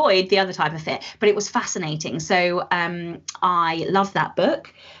try to avoid the other type of fear. But it was fascinating. So I love that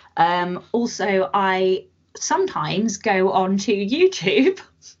book. Also, I sometimes go onto YouTube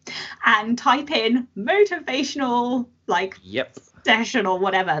and type in motivational, session or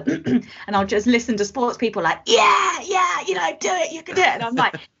whatever. And I'll just listen to sports people like, do it, you can do it. And I'm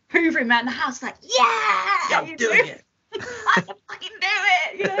like hoovering around the house like, I'm doing it. I can fucking do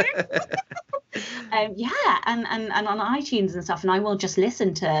it, and on iTunes and stuff, and I will just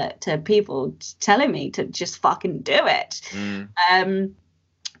listen to people telling me to just fucking do it.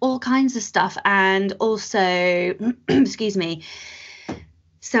 all kinds of stuff, and also, excuse me,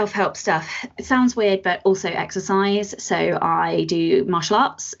 self-help stuff. It sounds weird, but also exercise. So I do martial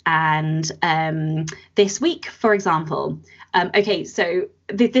arts, and this week, for example, okay, so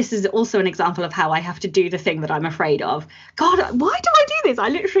this is also an example of how I have to do the thing that I'm afraid of. God, why do I do this? I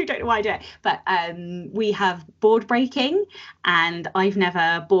literally don't know why I do it. But we have board breaking, and I've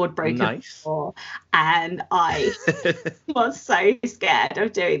never board broken before. And I was so scared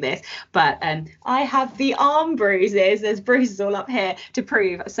of doing this. But I have the arm bruises. There's bruises all up here to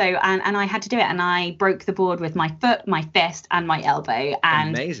prove. So, and I had to do it. And I broke the board with my foot, my fist, and my elbow.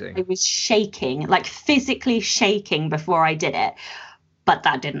 And amazing. I was shaking, like physically shaking before I did it. But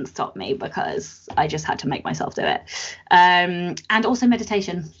that didn't stop me because I just had to make myself do it. And also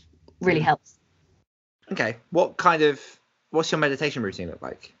meditation really helps. Okay. What's your meditation routine look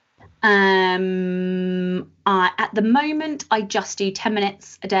like? At the moment, I just do 10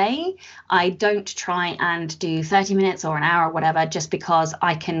 minutes a day. I don't try and do 30 minutes or an hour or whatever, just because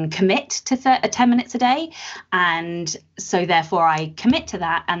I can commit to 10 minutes a day. And so therefore I commit to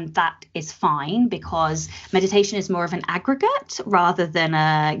that, and that is fine, because meditation is more of an aggregate rather than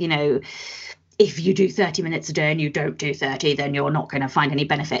if you do 30 minutes a day and you don't do 30, then you're not going to find any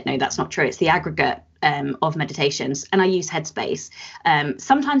benefit. No, that's not true. It's the aggregate of meditations. And I use Headspace.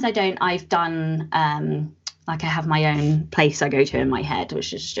 Sometimes I don't. I've done, I have my own place I go to in my head,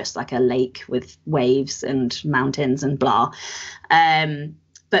 which is just like a lake with waves and mountains and blah.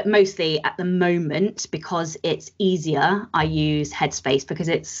 But mostly at the moment, because it's easier, I use Headspace because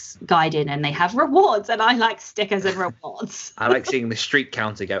it's guided and they have rewards, and I like stickers and rewards. I like seeing the streak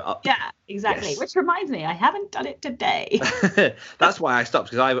counter go up. Yeah, exactly. Yes. Which reminds me, I haven't done it today. That's why I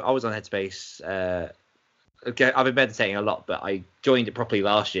stopped, because I was on Headspace. I've been meditating a lot, but I joined it properly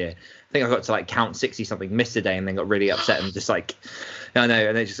last year. I think I got to count 60 something, missed a day, and then got really upset and just I know,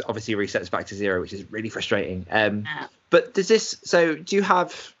 and it just obviously resets back to zero, which is really frustrating. But do you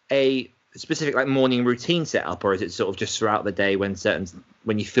have a specific like morning routine set up, or is it sort of just throughout the day when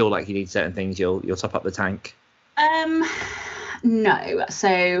you feel like you need certain things, you'll top up the tank? No.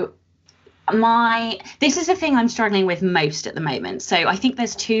 So this is the thing I'm struggling with most at the moment. So I think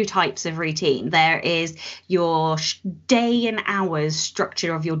there's two types of routine. There is your day and hours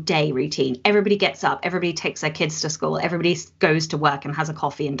structure of your day routine. Everybody gets up, everybody takes their kids to school, everybody goes to work and has a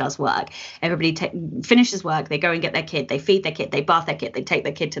coffee and does work. Everybody finishes work, they go and get their kid, they feed their kid, they bath their kid, they take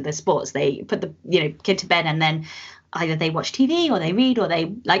their kid to their sports, they put the kid to bed, and then either they watch TV or they read or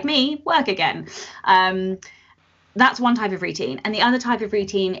they, like me, work again. That's one type of routine. And the other type of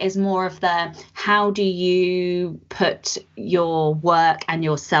routine is more of the, how do you put your work and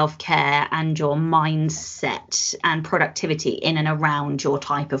your self-care and your mindset and productivity in and around your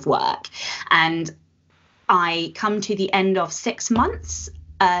type of work. And I come to the end of 6 months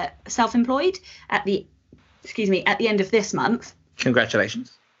self-employed at the end of this month.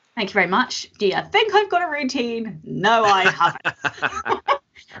 Congratulations. Thank you very much. Do you think I've got a routine? No, I haven't.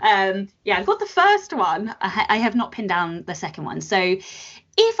 I've got the first one. I have not pinned down the second one. So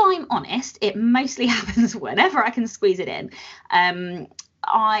if I'm honest, it mostly happens whenever I can squeeze it in.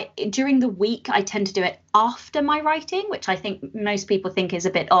 During the week, I tend to do it after my writing, which I think most people think is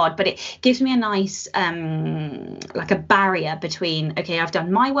a bit odd, but it gives me a nice, like a barrier between, okay, I've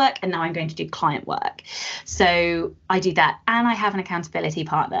done my work and now I'm going to do client work. So I do that. And I have an accountability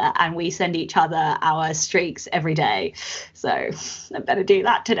partner, and we send each other our streaks every day. So I better do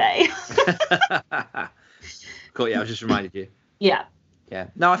that today. Cool. Yeah, I was just reminded you. Yeah. Yeah.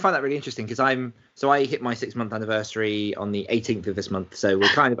 No, I find that really interesting, because I hit my 6-month anniversary on the 18th of this month. So we're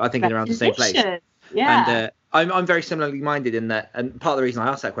kind of, I think, around the same place. Yeah. And I'm very similarly minded in that. And part of the reason I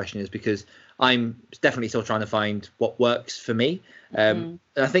asked that question is because I'm definitely still trying to find what works for me. And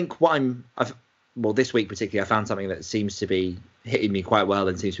I think this week particularly, I found something that seems to be hitting me quite well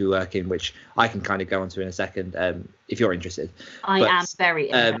and seems to be working, which I can kind of go onto in a second, if you're interested. I am very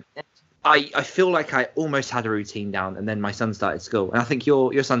interested. I feel like I almost had a routine down, and then my son started school. And I think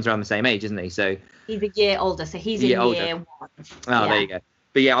your son's around the same age, isn't he? So he's a year older, so he's in year 1. Oh, yeah. There you go.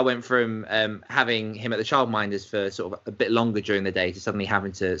 But yeah, I went from having him at the childminders for sort of a bit longer during the day to suddenly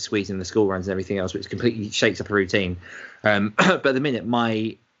having to squeeze in the school runs and everything else, which completely shakes up a routine. But at the minute,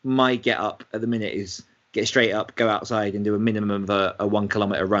 my get up at the minute is get straight up, go outside and do a minimum of a 1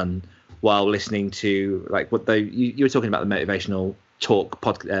 kilometer run while listening to you were talking about the motivational talk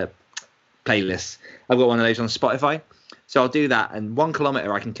playlists. I've got one of those on Spotify, so I'll do that, and 1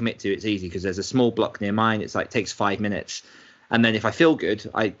 kilometer I can commit to. It's easy because there's a small block near mine. It's takes 5 minutes, and then if I feel good,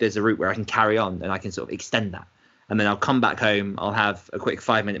 there's a route where I can carry on and I can sort of extend that, and then I'll come back home, I'll have a quick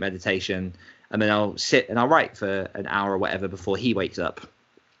 5-minute meditation, and then I'll sit and I'll write for an hour or whatever before he wakes up,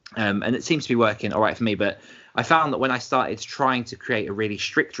 And it seems to be working all right for me. But I found that when I started trying to create a really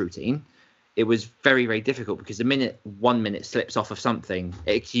strict routine, it was very, very difficult, because the minute 1 minute slips off of something,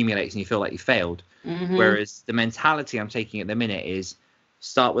 it accumulates and you feel like you failed. Whereas the mentality I'm taking at the minute is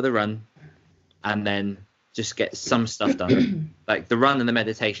start with a run and then just get some stuff done. Like the run and the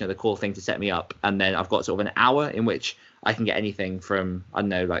meditation are the core thing to set me up. And then I've got sort of an hour in which I can get anything from, I don't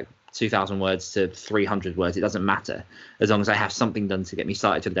know, like 2,000 words to 300 words. It doesn't matter, as long as I have something done to get me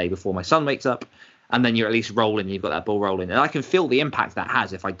started for the day before my son wakes up. And then you're at least rolling, you've got that ball rolling. And I can feel the impact that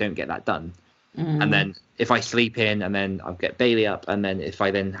has if I don't get that done. And then if I sleep in and then I'll get Bailey up, and then if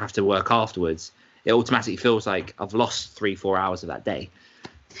I then have to work afterwards, it automatically feels like I've lost 3-4 hours of that day.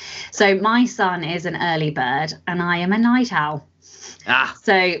 So my son is an early bird and I am a night owl.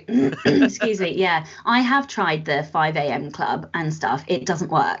 So, excuse me. Yeah, I have tried the 5 a.m. club and stuff. It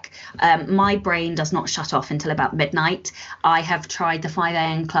doesn't work. My brain does not shut off until about midnight. I have tried the 5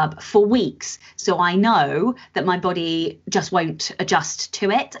 a.m. club for weeks. So I know that my body just won't adjust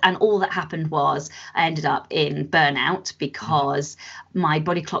to it. And all that happened was I ended up in burnout because my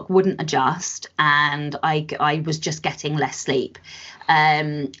body clock wouldn't adjust and I was just getting less sleep.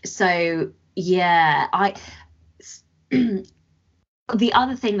 So, yeah, the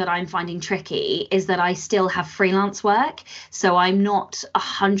other thing that I'm finding tricky is that I still have freelance work. So I'm not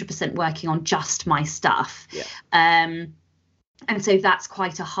 100% working on just my stuff. Yeah. And so that's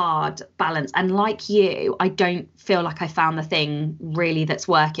quite a hard balance. And like you, I don't feel like I found the thing really that's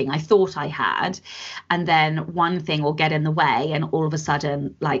working. I thought I had. And then one thing will get in the way and all of a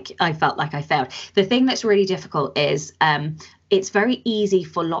sudden, like, I felt like I failed. The thing that's really difficult is it's very easy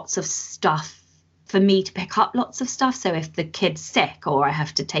for lots of stuff, for me to pick up lots of stuff. So if the kid's sick or I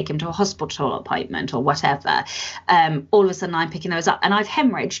have to take him to a hospital appointment or whatever, all of a sudden I'm picking those up. And I've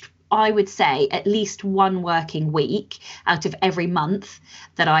hemorrhaged, I would say, at least one working week out of every month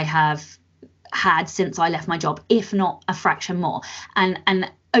that I have had since I left my job, if not a fraction more. And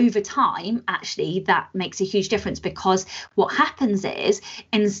over time, actually, that makes a huge difference, because what happens is,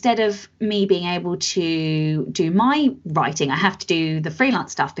 instead of me being able to do my writing, I have to do the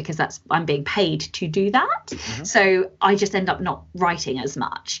freelance stuff because I'm being paid to do that. So I just end up not writing as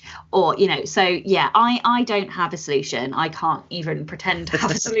much, or, so yeah, I don't have a solution. I can't even pretend to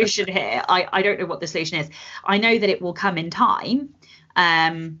have a solution here. I don't know what the solution is. I know that it will come in time.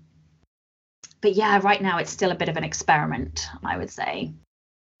 But yeah, right now it's still a bit of an experiment, I would say.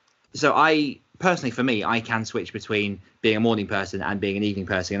 So for me, I can switch between being a morning person and being an evening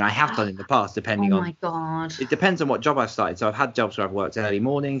person. And I have done in the past, depending on... Oh my God. It depends on what job I've started. So I've had jobs where I've worked early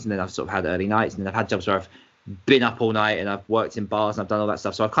mornings, and then I've sort of had early nights. And then I've had jobs where I've been up all night and I've worked in bars and I've done all that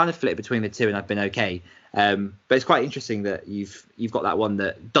stuff. So I've kind of flipped between the two and I've been okay. But it's quite interesting that you've got that one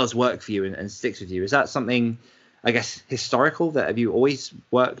that does work for you and sticks with you. Is that something, I guess, historical, that have you always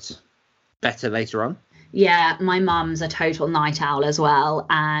worked better later on? Yeah, my mum's a total night owl as well,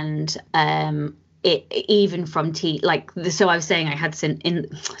 and it even from so I was saying I had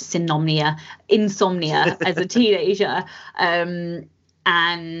insomnia as a teenager,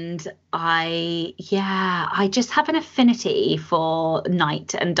 and I just have an affinity for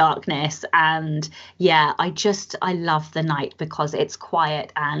night and darkness, and yeah, I love the night because it's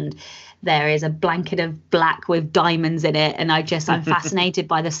quiet and there is a blanket of black with diamonds in it, and I'm fascinated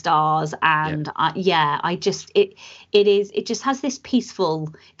by the stars, and it just has this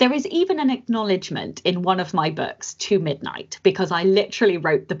peaceful. There is even an acknowledgement in one of my books to midnight, because I literally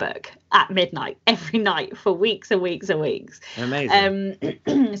wrote the book at midnight every night for weeks and weeks and weeks. Amazing.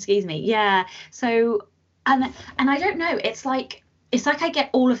 Excuse me. Yeah. So and I don't know. It's like I get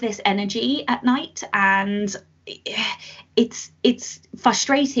all of this energy at night, and it's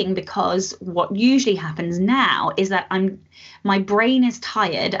frustrating, because what usually happens now is that my brain is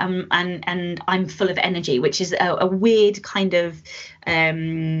tired, and I'm full of energy, which is a weird kind of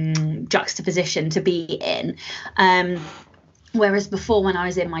juxtaposition to be in. Whereas before, when I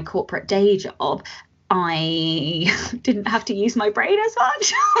was in my corporate day job, I didn't have to use my brain as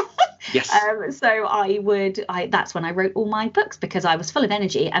much. Yes. So that's when I wrote all my books, because I was full of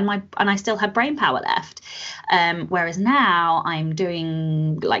energy and I still had brain power left. Whereas now I'm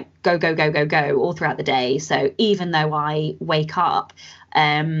doing like go all throughout the day. So even though I wake up,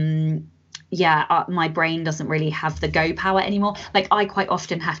 my brain doesn't really have the go power anymore. Like I quite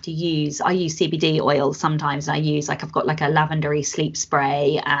often have to use CBD oil sometimes. I've got like a lavendery sleep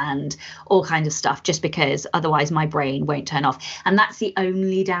spray and all kinds of stuff, just because otherwise my brain won't turn off. And that's the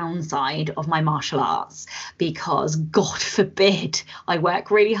only downside of my martial arts, because God forbid I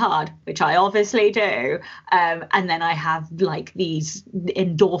work really hard, which I obviously do. And then I have like these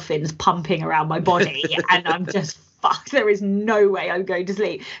endorphins pumping around my body and I'm just fuck, there is no way I'm going to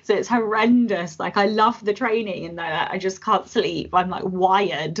sleep. So it's horrendous. Like, I love the training and I just can't sleep. I'm like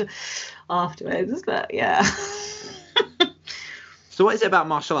wired afterwards, but yeah. So what is it about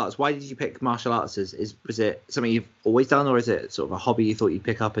martial arts? Why did you pick martial arts? Was it something you've always done, or is it sort of a hobby you thought you'd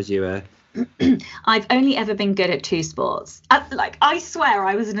pick up as you were? I've only ever been good at two sports. Like, I swear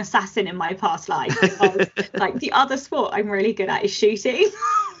I was an assassin in my past life. Like, the other sport I'm really good at is shooting.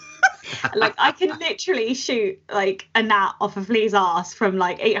 Like, I can literally shoot like a gnat off a flea's ass from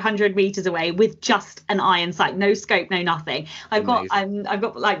like 800 meters away with just an iron sight, no scope, no nothing. I've got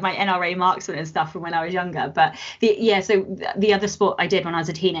like my NRA marksman and stuff from when I was younger. But so the other sport I did when I was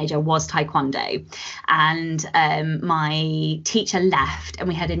a teenager was taekwondo, and my teacher left and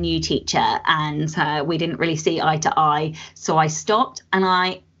we had a new teacher, and we didn't really see eye to eye, so I stopped,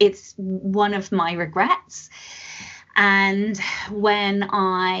 and it's one of my regrets. And when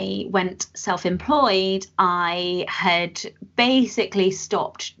I went self-employed, I had basically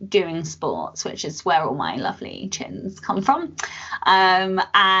stopped doing sports, which is where all my lovely chins come from.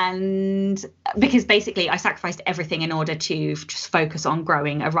 And because basically I sacrificed everything in order to just focus on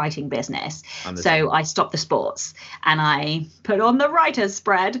growing a writing business. So I stopped the sports and I put on the writer's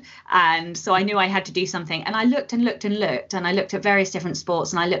spread. And so I knew I had to do something. And I looked and looked and looked, and I looked at various different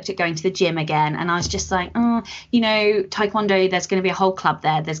sports, and I looked at going to the gym again. And I was just like, taekwondo, there's going to be a whole club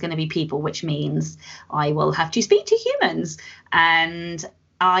there. There's going to be people, which means I will have to speak to humans. And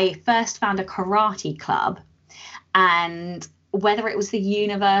I first found a karate club, and whether it was the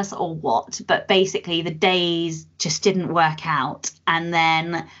universe or what, but basically the days just didn't work out. And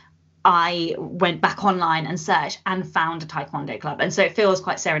then I went back online and searched and found a taekwondo club. And so it feels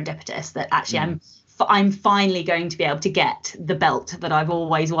quite serendipitous that actually I'm finally going to be able to get the belt that I've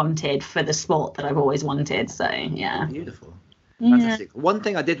always wanted for the sport that I've always wanted. So, yeah. Beautiful. Fantastic. Yeah. One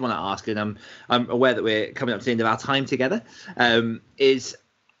thing I did want to ask, and I'm aware that we're coming up to the end of our time together, is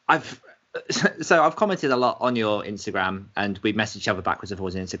I've commented a lot on your Instagram, and we message each other backwards and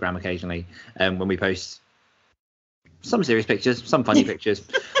forwards on Instagram occasionally when we post some serious pictures, some funny pictures,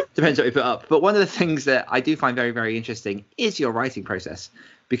 depends what we put up. But one of the things that I do find very, very interesting is your writing process,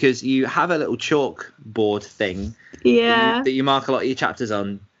 because you have a little chalkboard thing that you mark a lot of your chapters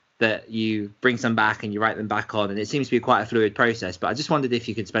on, that you bring some back and you write them back on, and it seems to be quite a fluid process. But I just wondered if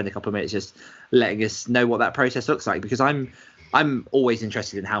you could spend a couple of minutes just letting us know what that process looks like, because I'm always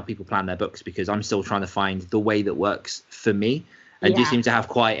interested in how people plan their books, because I'm still trying to find the way that works for me, and you seem to have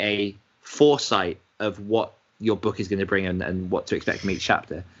quite a foresight of what your book is going to bring and what to expect from each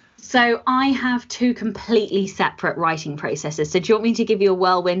chapter. So I have two completely separate writing processes. So do you want me to give you a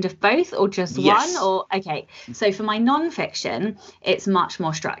whirlwind of both, or just one? Or okay. So for my non-fiction, it's much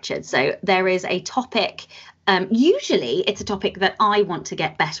more structured. So there is a topic. Usually it's a topic that I want to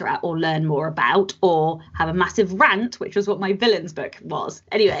get better at or learn more about, or have a massive rant, which was what my villains book was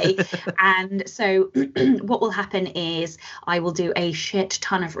anyway. And so what will happen is I will do a shit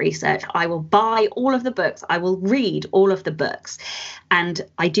ton of research. I will buy all of the books. I will read all of the books. And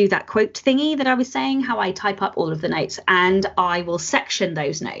I do that quote thingy that I was saying, how I type up all of the notes, and I will section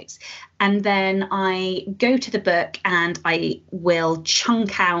those notes. And then I go to the book and I will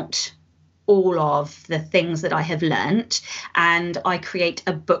chunk out all of the things that I have learnt, and I create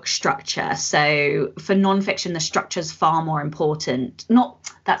a book structure. So for nonfiction, the structure is far more important.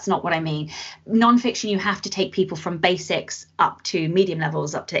 That's not what I mean. Nonfiction, you have to take people from basics up to medium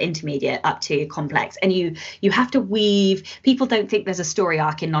levels, up to intermediate, up to complex. And you have to weave. People don't think there's a story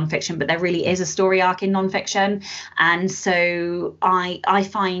arc in nonfiction, but there really is a story arc in nonfiction. And so I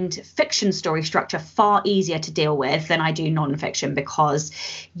find fiction story structure far easier to deal with than I do nonfiction, because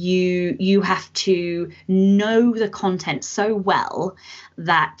you have to know the content so well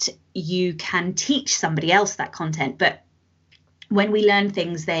that you can teach somebody else that content. But when we learn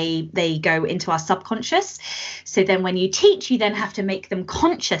things, they go into our subconscious. So then when you teach, you then have to make them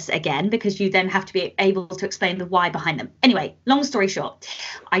conscious again, because you then have to be able to explain the why behind them. Anyway, long story short,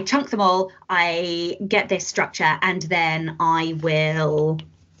 I chunk them all, I get this structure, and then I will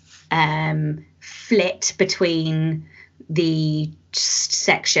flit between the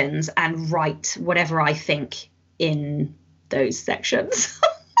sections and write whatever I think in those sections.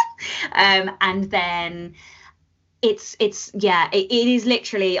 And then it is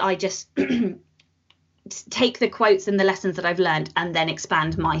literally, I just take the quotes and the lessons that I've learned and then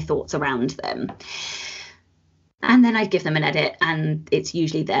expand my thoughts around them. And then I'd give them an edit, and it's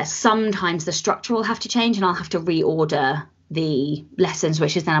usually there. Sometimes the structure will have to change and I'll have to reorder the lessons,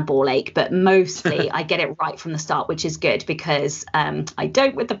 which is then a ball ache, but mostly I get it right from the start, which is good, because I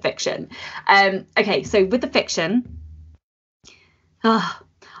don't with the fiction. Okay, so with the fiction,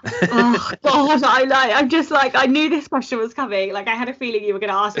 Oh God, I'm just like, I knew this question was coming. Like, I had a feeling you were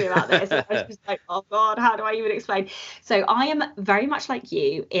going to ask me about this. And I was just like, oh God, how do I even explain? So I am very much like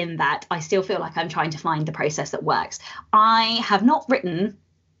you in that I still feel like I'm trying to find the process that works. I have not written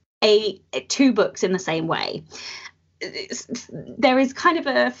two books in the same way. There is kind of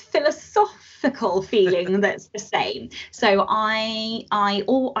a philosophical feeling that's the same. So I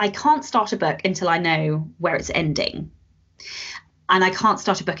can't start a book until I know where it's ending. And I can't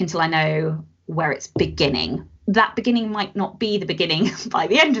start a book until I know where it's beginning. That beginning might not be the beginning by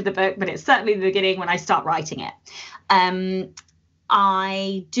the end of the book, but it's certainly the beginning when I start writing it.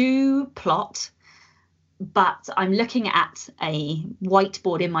 I do plot, but I'm looking at a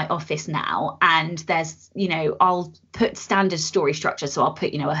whiteboard in my office now, and there's, I'll put standard story structure. So I'll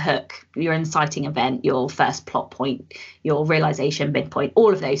put, a hook, your inciting event, your first plot point, your realization, midpoint,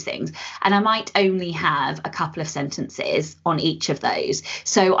 all of those things. And I might only have a couple of sentences on each of those.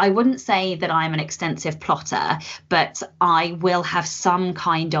 So I wouldn't say that I'm an extensive plotter, but I will have some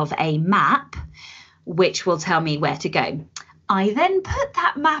kind of a map which will tell me where to go. I then put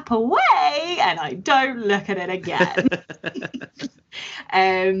that map away and I don't look at it again.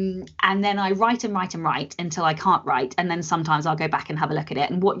 And then I write and write and write until I can't write. And then sometimes I'll go back and have a look at it.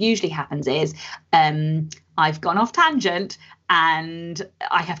 And what usually happens is I've gone off tangent and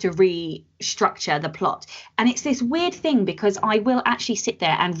I have to restructure the plot. And it's this weird thing because I will actually sit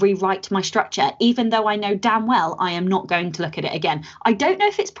there and rewrite my structure, even though I know damn well I am not going to look at it again. I don't know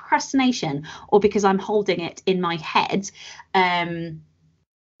if it's procrastination or because I'm holding it in my head.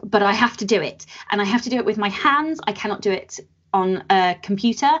 But I have to do it, and I have to do it with my hands. I cannot do it on a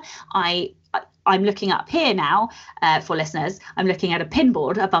computer. I'm looking up here now for listeners. I'm looking at a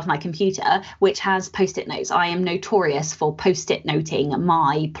pinboard above my computer, which has Post-it notes. I am notorious for Post-it noting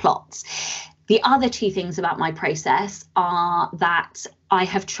my plots. The other two things about my process are that I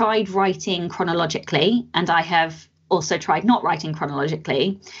have tried writing chronologically, and I have also tried not writing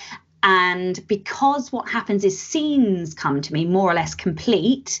chronologically. And because what happens is scenes come to me more or less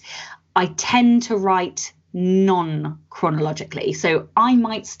complete, I tend to write non-chronologically. So I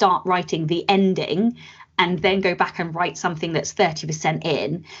might start writing the ending and then go back and write something that's 30%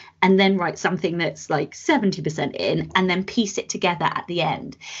 in, and then write something that's like 70% in, and then piece it together at the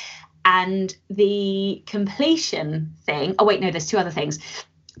end. And the completion thing, oh wait, no, there's two other things.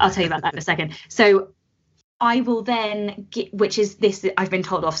 I'll tell you about that in a second. So I will then, which is this, I've been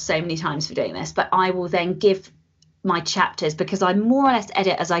told off so many times for doing this, but I will then give my chapters, because I more or less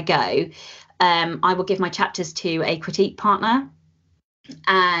edit as I go, I will give my chapters to a critique partner,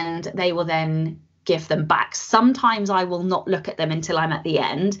 and they will then give them back. Sometimes I will not look at them until I'm at the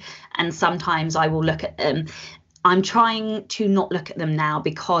end, and sometimes I will look at them. I'm trying to not look at them now,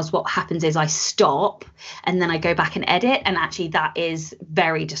 because what happens is I stop and then I go back and edit, and actually that is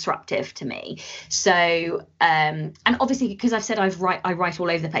very disruptive to me. So and obviously because I've said I write all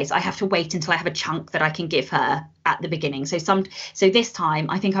over the place, I have to wait until I have a chunk that I can give her at the beginning. So this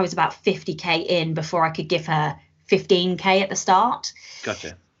time I think I was about 50k in before I could give her 15k at the start.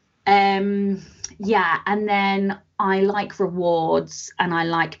 Gotcha. Yeah, and then I like rewards, and I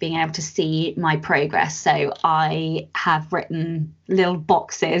like being able to see my progress. So I have written little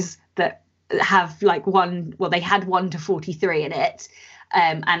boxes that have like they had 1 to 43 in it.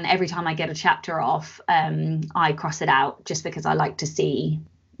 And every time I get a chapter off, I cross it out, just because I like to see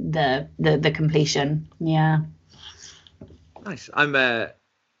the completion. Yeah. Nice. I can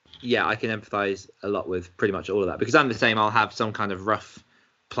empathize a lot with pretty much all of that, because I'm the same. I'll have some kind of rough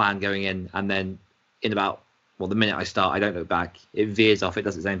plan going in, and then in about, the minute I start, I don't look back. It veers off. It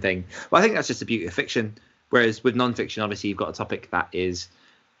does its own thing. Well, I think that's just the beauty of fiction. Whereas with non-fiction, obviously, you've got a topic that is,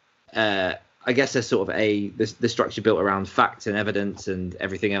 I guess, there's sort of the structure built around facts and evidence and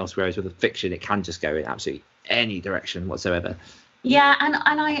everything else. Whereas with a fiction, it can just go in absolutely any direction whatsoever. Yeah, and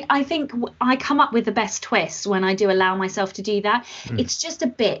I think I come up with the best twists when I do allow myself to do that. It's just a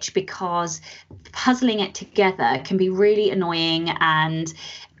bitch, because puzzling it together can be really annoying, and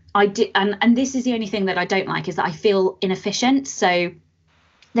and this is the only thing that I don't like, is that I feel inefficient. So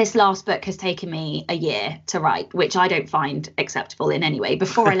this last book has taken me a year to write, which I don't find acceptable in any way.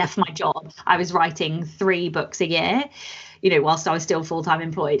 Before I left my job, I was writing 3 books a year, whilst I was still full-time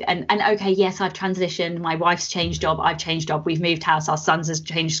employed. And okay, yes, I've transitioned. My wife's changed job. I've changed job. We've moved house. Our sons has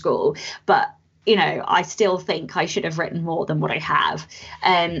changed school. But I still think I should have written more than what I have.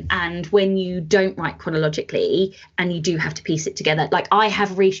 And when you don't write chronologically and you do have to piece it together, like I have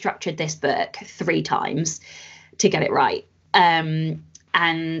restructured this book 3 times to get it right. But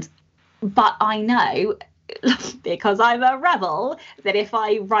I know because I'm a rebel, that if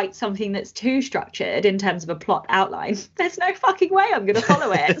I write something that's too structured in terms of a plot outline, there's no fucking way I'm going to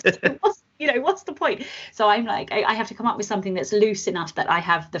follow it. What's the point? So I'm like, I have to come up with something that's loose enough that I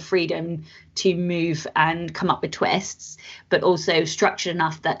have the freedom to move and come up with twists, but also structured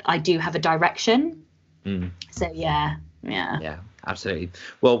enough that I do have a direction. So yeah, absolutely.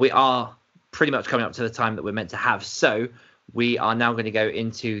 Well, we are pretty much coming up to the time that we're meant to have, so we are now going to go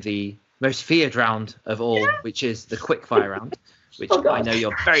into the most feared round of all, which is the quickfire round, which I know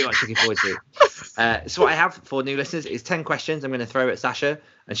you're very much looking forward to. So what I have for new listeners is 10 questions I'm going to throw at Sasha,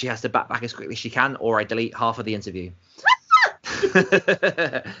 and she has to back as quickly as she can, or I delete half of the interview.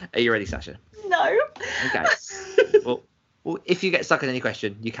 Are you ready, Sasha? No. Okay. Well, if you get stuck on any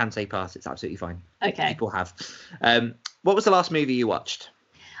question, you can say pass. It's absolutely fine. Okay. People have. What was the last movie you watched?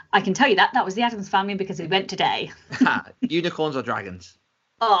 I can tell you that was The Addams Family because we went today. Unicorns or dragons?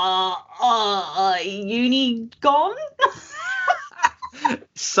 Uni gone?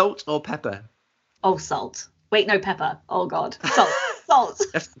 Salt or pepper? Oh, salt. Wait, no, pepper. Oh, God. Salt.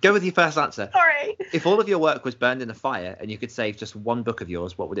 Let's go with your first answer. Sorry. If all of your work was burned in a fire and you could save just one book of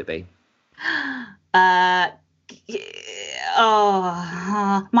yours, what would it be? My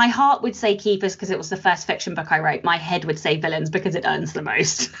heart would say Keepers because it was the first fiction book I wrote. My head would say Villains because it earns the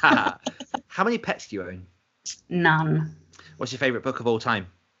most. How many pets do you own? None. What's your favourite book of all time?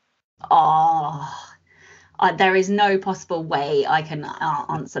 There is no possible way I can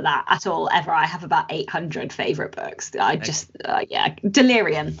answer that at all ever. I have about 800 favourite books.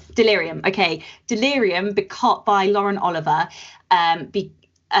 Delirium. Okay, Delirium by Lauren Oliver.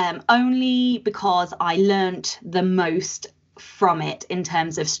 Only because I learnt the most from it in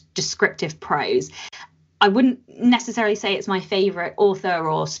terms of descriptive prose. I wouldn't necessarily say it's my favourite author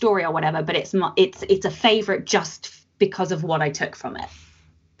or story or whatever, but it's a favourite just because of what I took from it.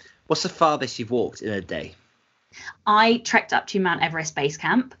 What's the farthest you've walked in a day? I trekked up to Mount Everest Base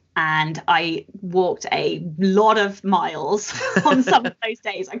Camp and I walked a lot of miles on some of those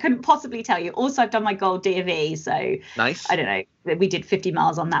days. I couldn't possibly tell you. Also, I've done my Gold DFE, so nice. I don't know. We did 50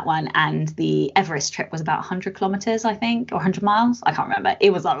 miles on that one, and the Everest trip was about 100 kilometers, I think, or 100 miles. I can't remember.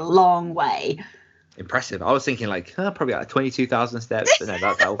 It was a long way. Impressive. I was thinking probably 22,000 steps, but no,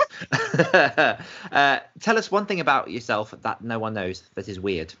 that helps. Tell us one thing about yourself that no one knows that is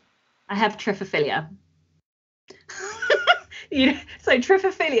weird. I have trypophilia. So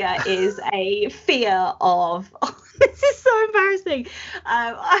trypophilia is a fear of. This is so embarrassing.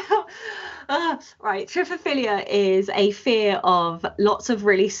 Right, trypophilia is a fear of lots of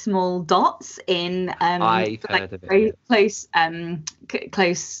really small dots in I've heard of it. Very close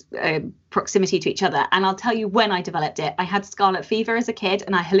proximity to each other. And I'll tell you when I developed it. I had scarlet fever as a kid,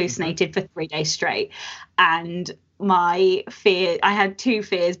 and I hallucinated for 3 days straight. And my fear, I had 2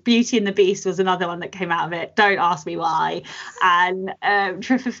 fears. Beauty and the Beast was another one that came out of it. Don't ask me why. And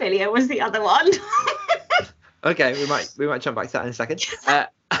trypophilia was the other one. Okay, we might jump back to that in a second.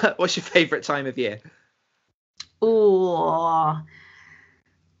 What's your favourite time of year?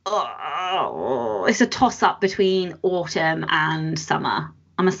 It's a toss-up between autumn and summer.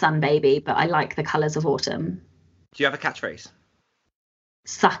 I'm a sun baby, but I like the colours of autumn. Do you have a catchphrase?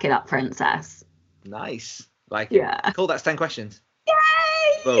 Suck it up, princess. Nice. Yeah. Cool, that's 10 questions. Yay!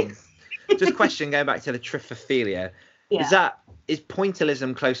 Boom. Just a question going back to the trypophilia. Yeah. Is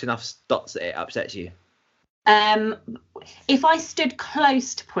pointillism close enough dots that it upsets you? If I stood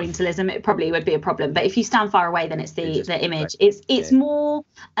close to pointillism, it probably would be a problem. But if you stand far away, then it's the image. It's more.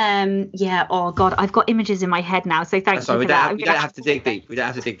 Oh God, I've got images in my head now. So thank you for that. We don't have to dig deep.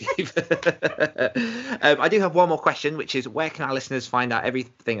 I do have one more question, which is where can our listeners find out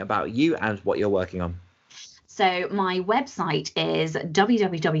everything about you and what you're working on? So my website is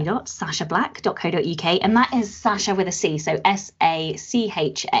www.sashablack.co.uk, and that is Sasha with a C, so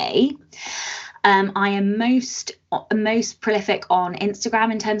SACHA. I am most prolific on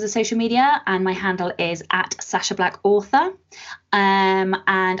Instagram in terms of social media, and my handle is @SashaBlackAuthor. And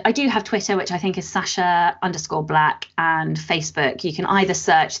I do have Twitter, which I think is Sasha_Black, and Facebook. You can either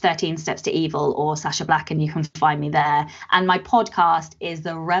search 13 Steps to Evil or Sasha Black, and you can find me there. And my podcast is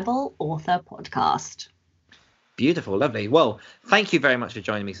the Rebel Author Podcast. Beautiful, lovely. Well, thank you very much for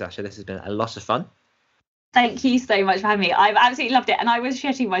joining me, Sasha. This has been a lot of fun. Thank you so much for having me. I've absolutely loved it. And I was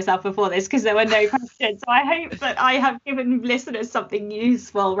shitting myself before this because there were no questions. So I hope that I have given listeners something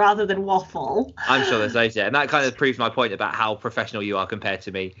useful rather than waffle. I'm sure there's loads, yeah. And that kind of proves my point about how professional you are compared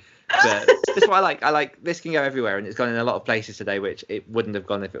to me. But that's what I like. I like this can go everywhere, and it's gone in a lot of places today, which it wouldn't have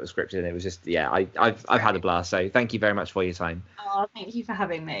gone if it was scripted. And it was just, I've had a blast. So thank you very much for your time. Oh, thank you for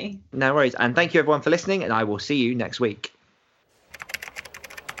having me. No worries. And thank you everyone for listening, and I will see you next week.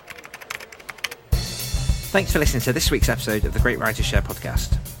 Thanks for listening to this week's episode of the Great Writers Share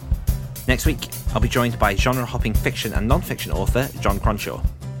podcast. Next week, I'll be joined by genre-hopping fiction and non-fiction author John Cronshaw.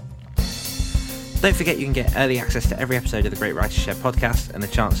 Don't forget you can get early access to every episode of the Great Writers Share podcast and the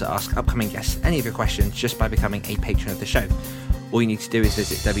chance to ask upcoming guests any of your questions just by becoming a patron of the show. All you need to do is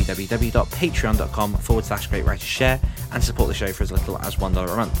visit www.patreon.com/Great Writers Share and support the show for as little as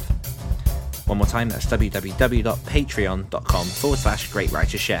 $1 a month. One more time, that's www.patreon.com/Great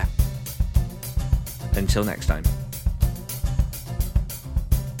Writers Share. Until next time.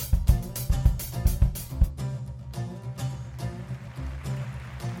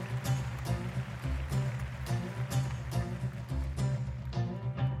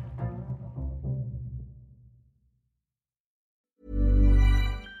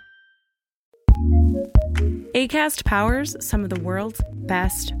 Acast powers some of the world's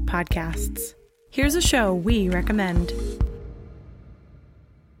best podcasts. Here's a show we recommend.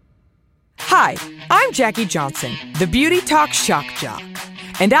 Hi, I'm Jackie Johnson, the Beauty Talk Shock Jock,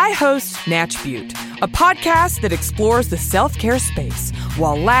 and I host Natch Beaut, a podcast that explores the self-care space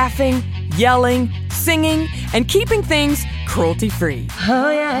while laughing, yelling, singing, and keeping things cruelty-free. Oh,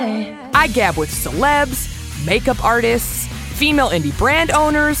 yeah. I gab with celebs, makeup artists, female indie brand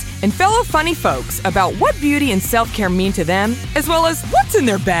owners, and fellow funny folks about what beauty and self-care mean to them, as well as what's in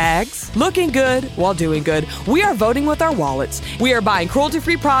their bags. Looking good while doing good. We are voting with our wallets. We are buying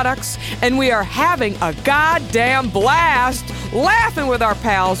cruelty-free products, and we are having a goddamn blast laughing with our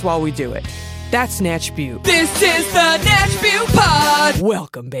pals while we do it. That's Natch Beaut. This is the Natch Beaut Pod.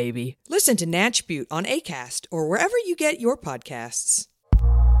 Welcome, baby. Listen to Natch Beaut on Acast or wherever you get your podcasts.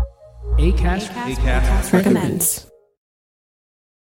 Acast Recommends.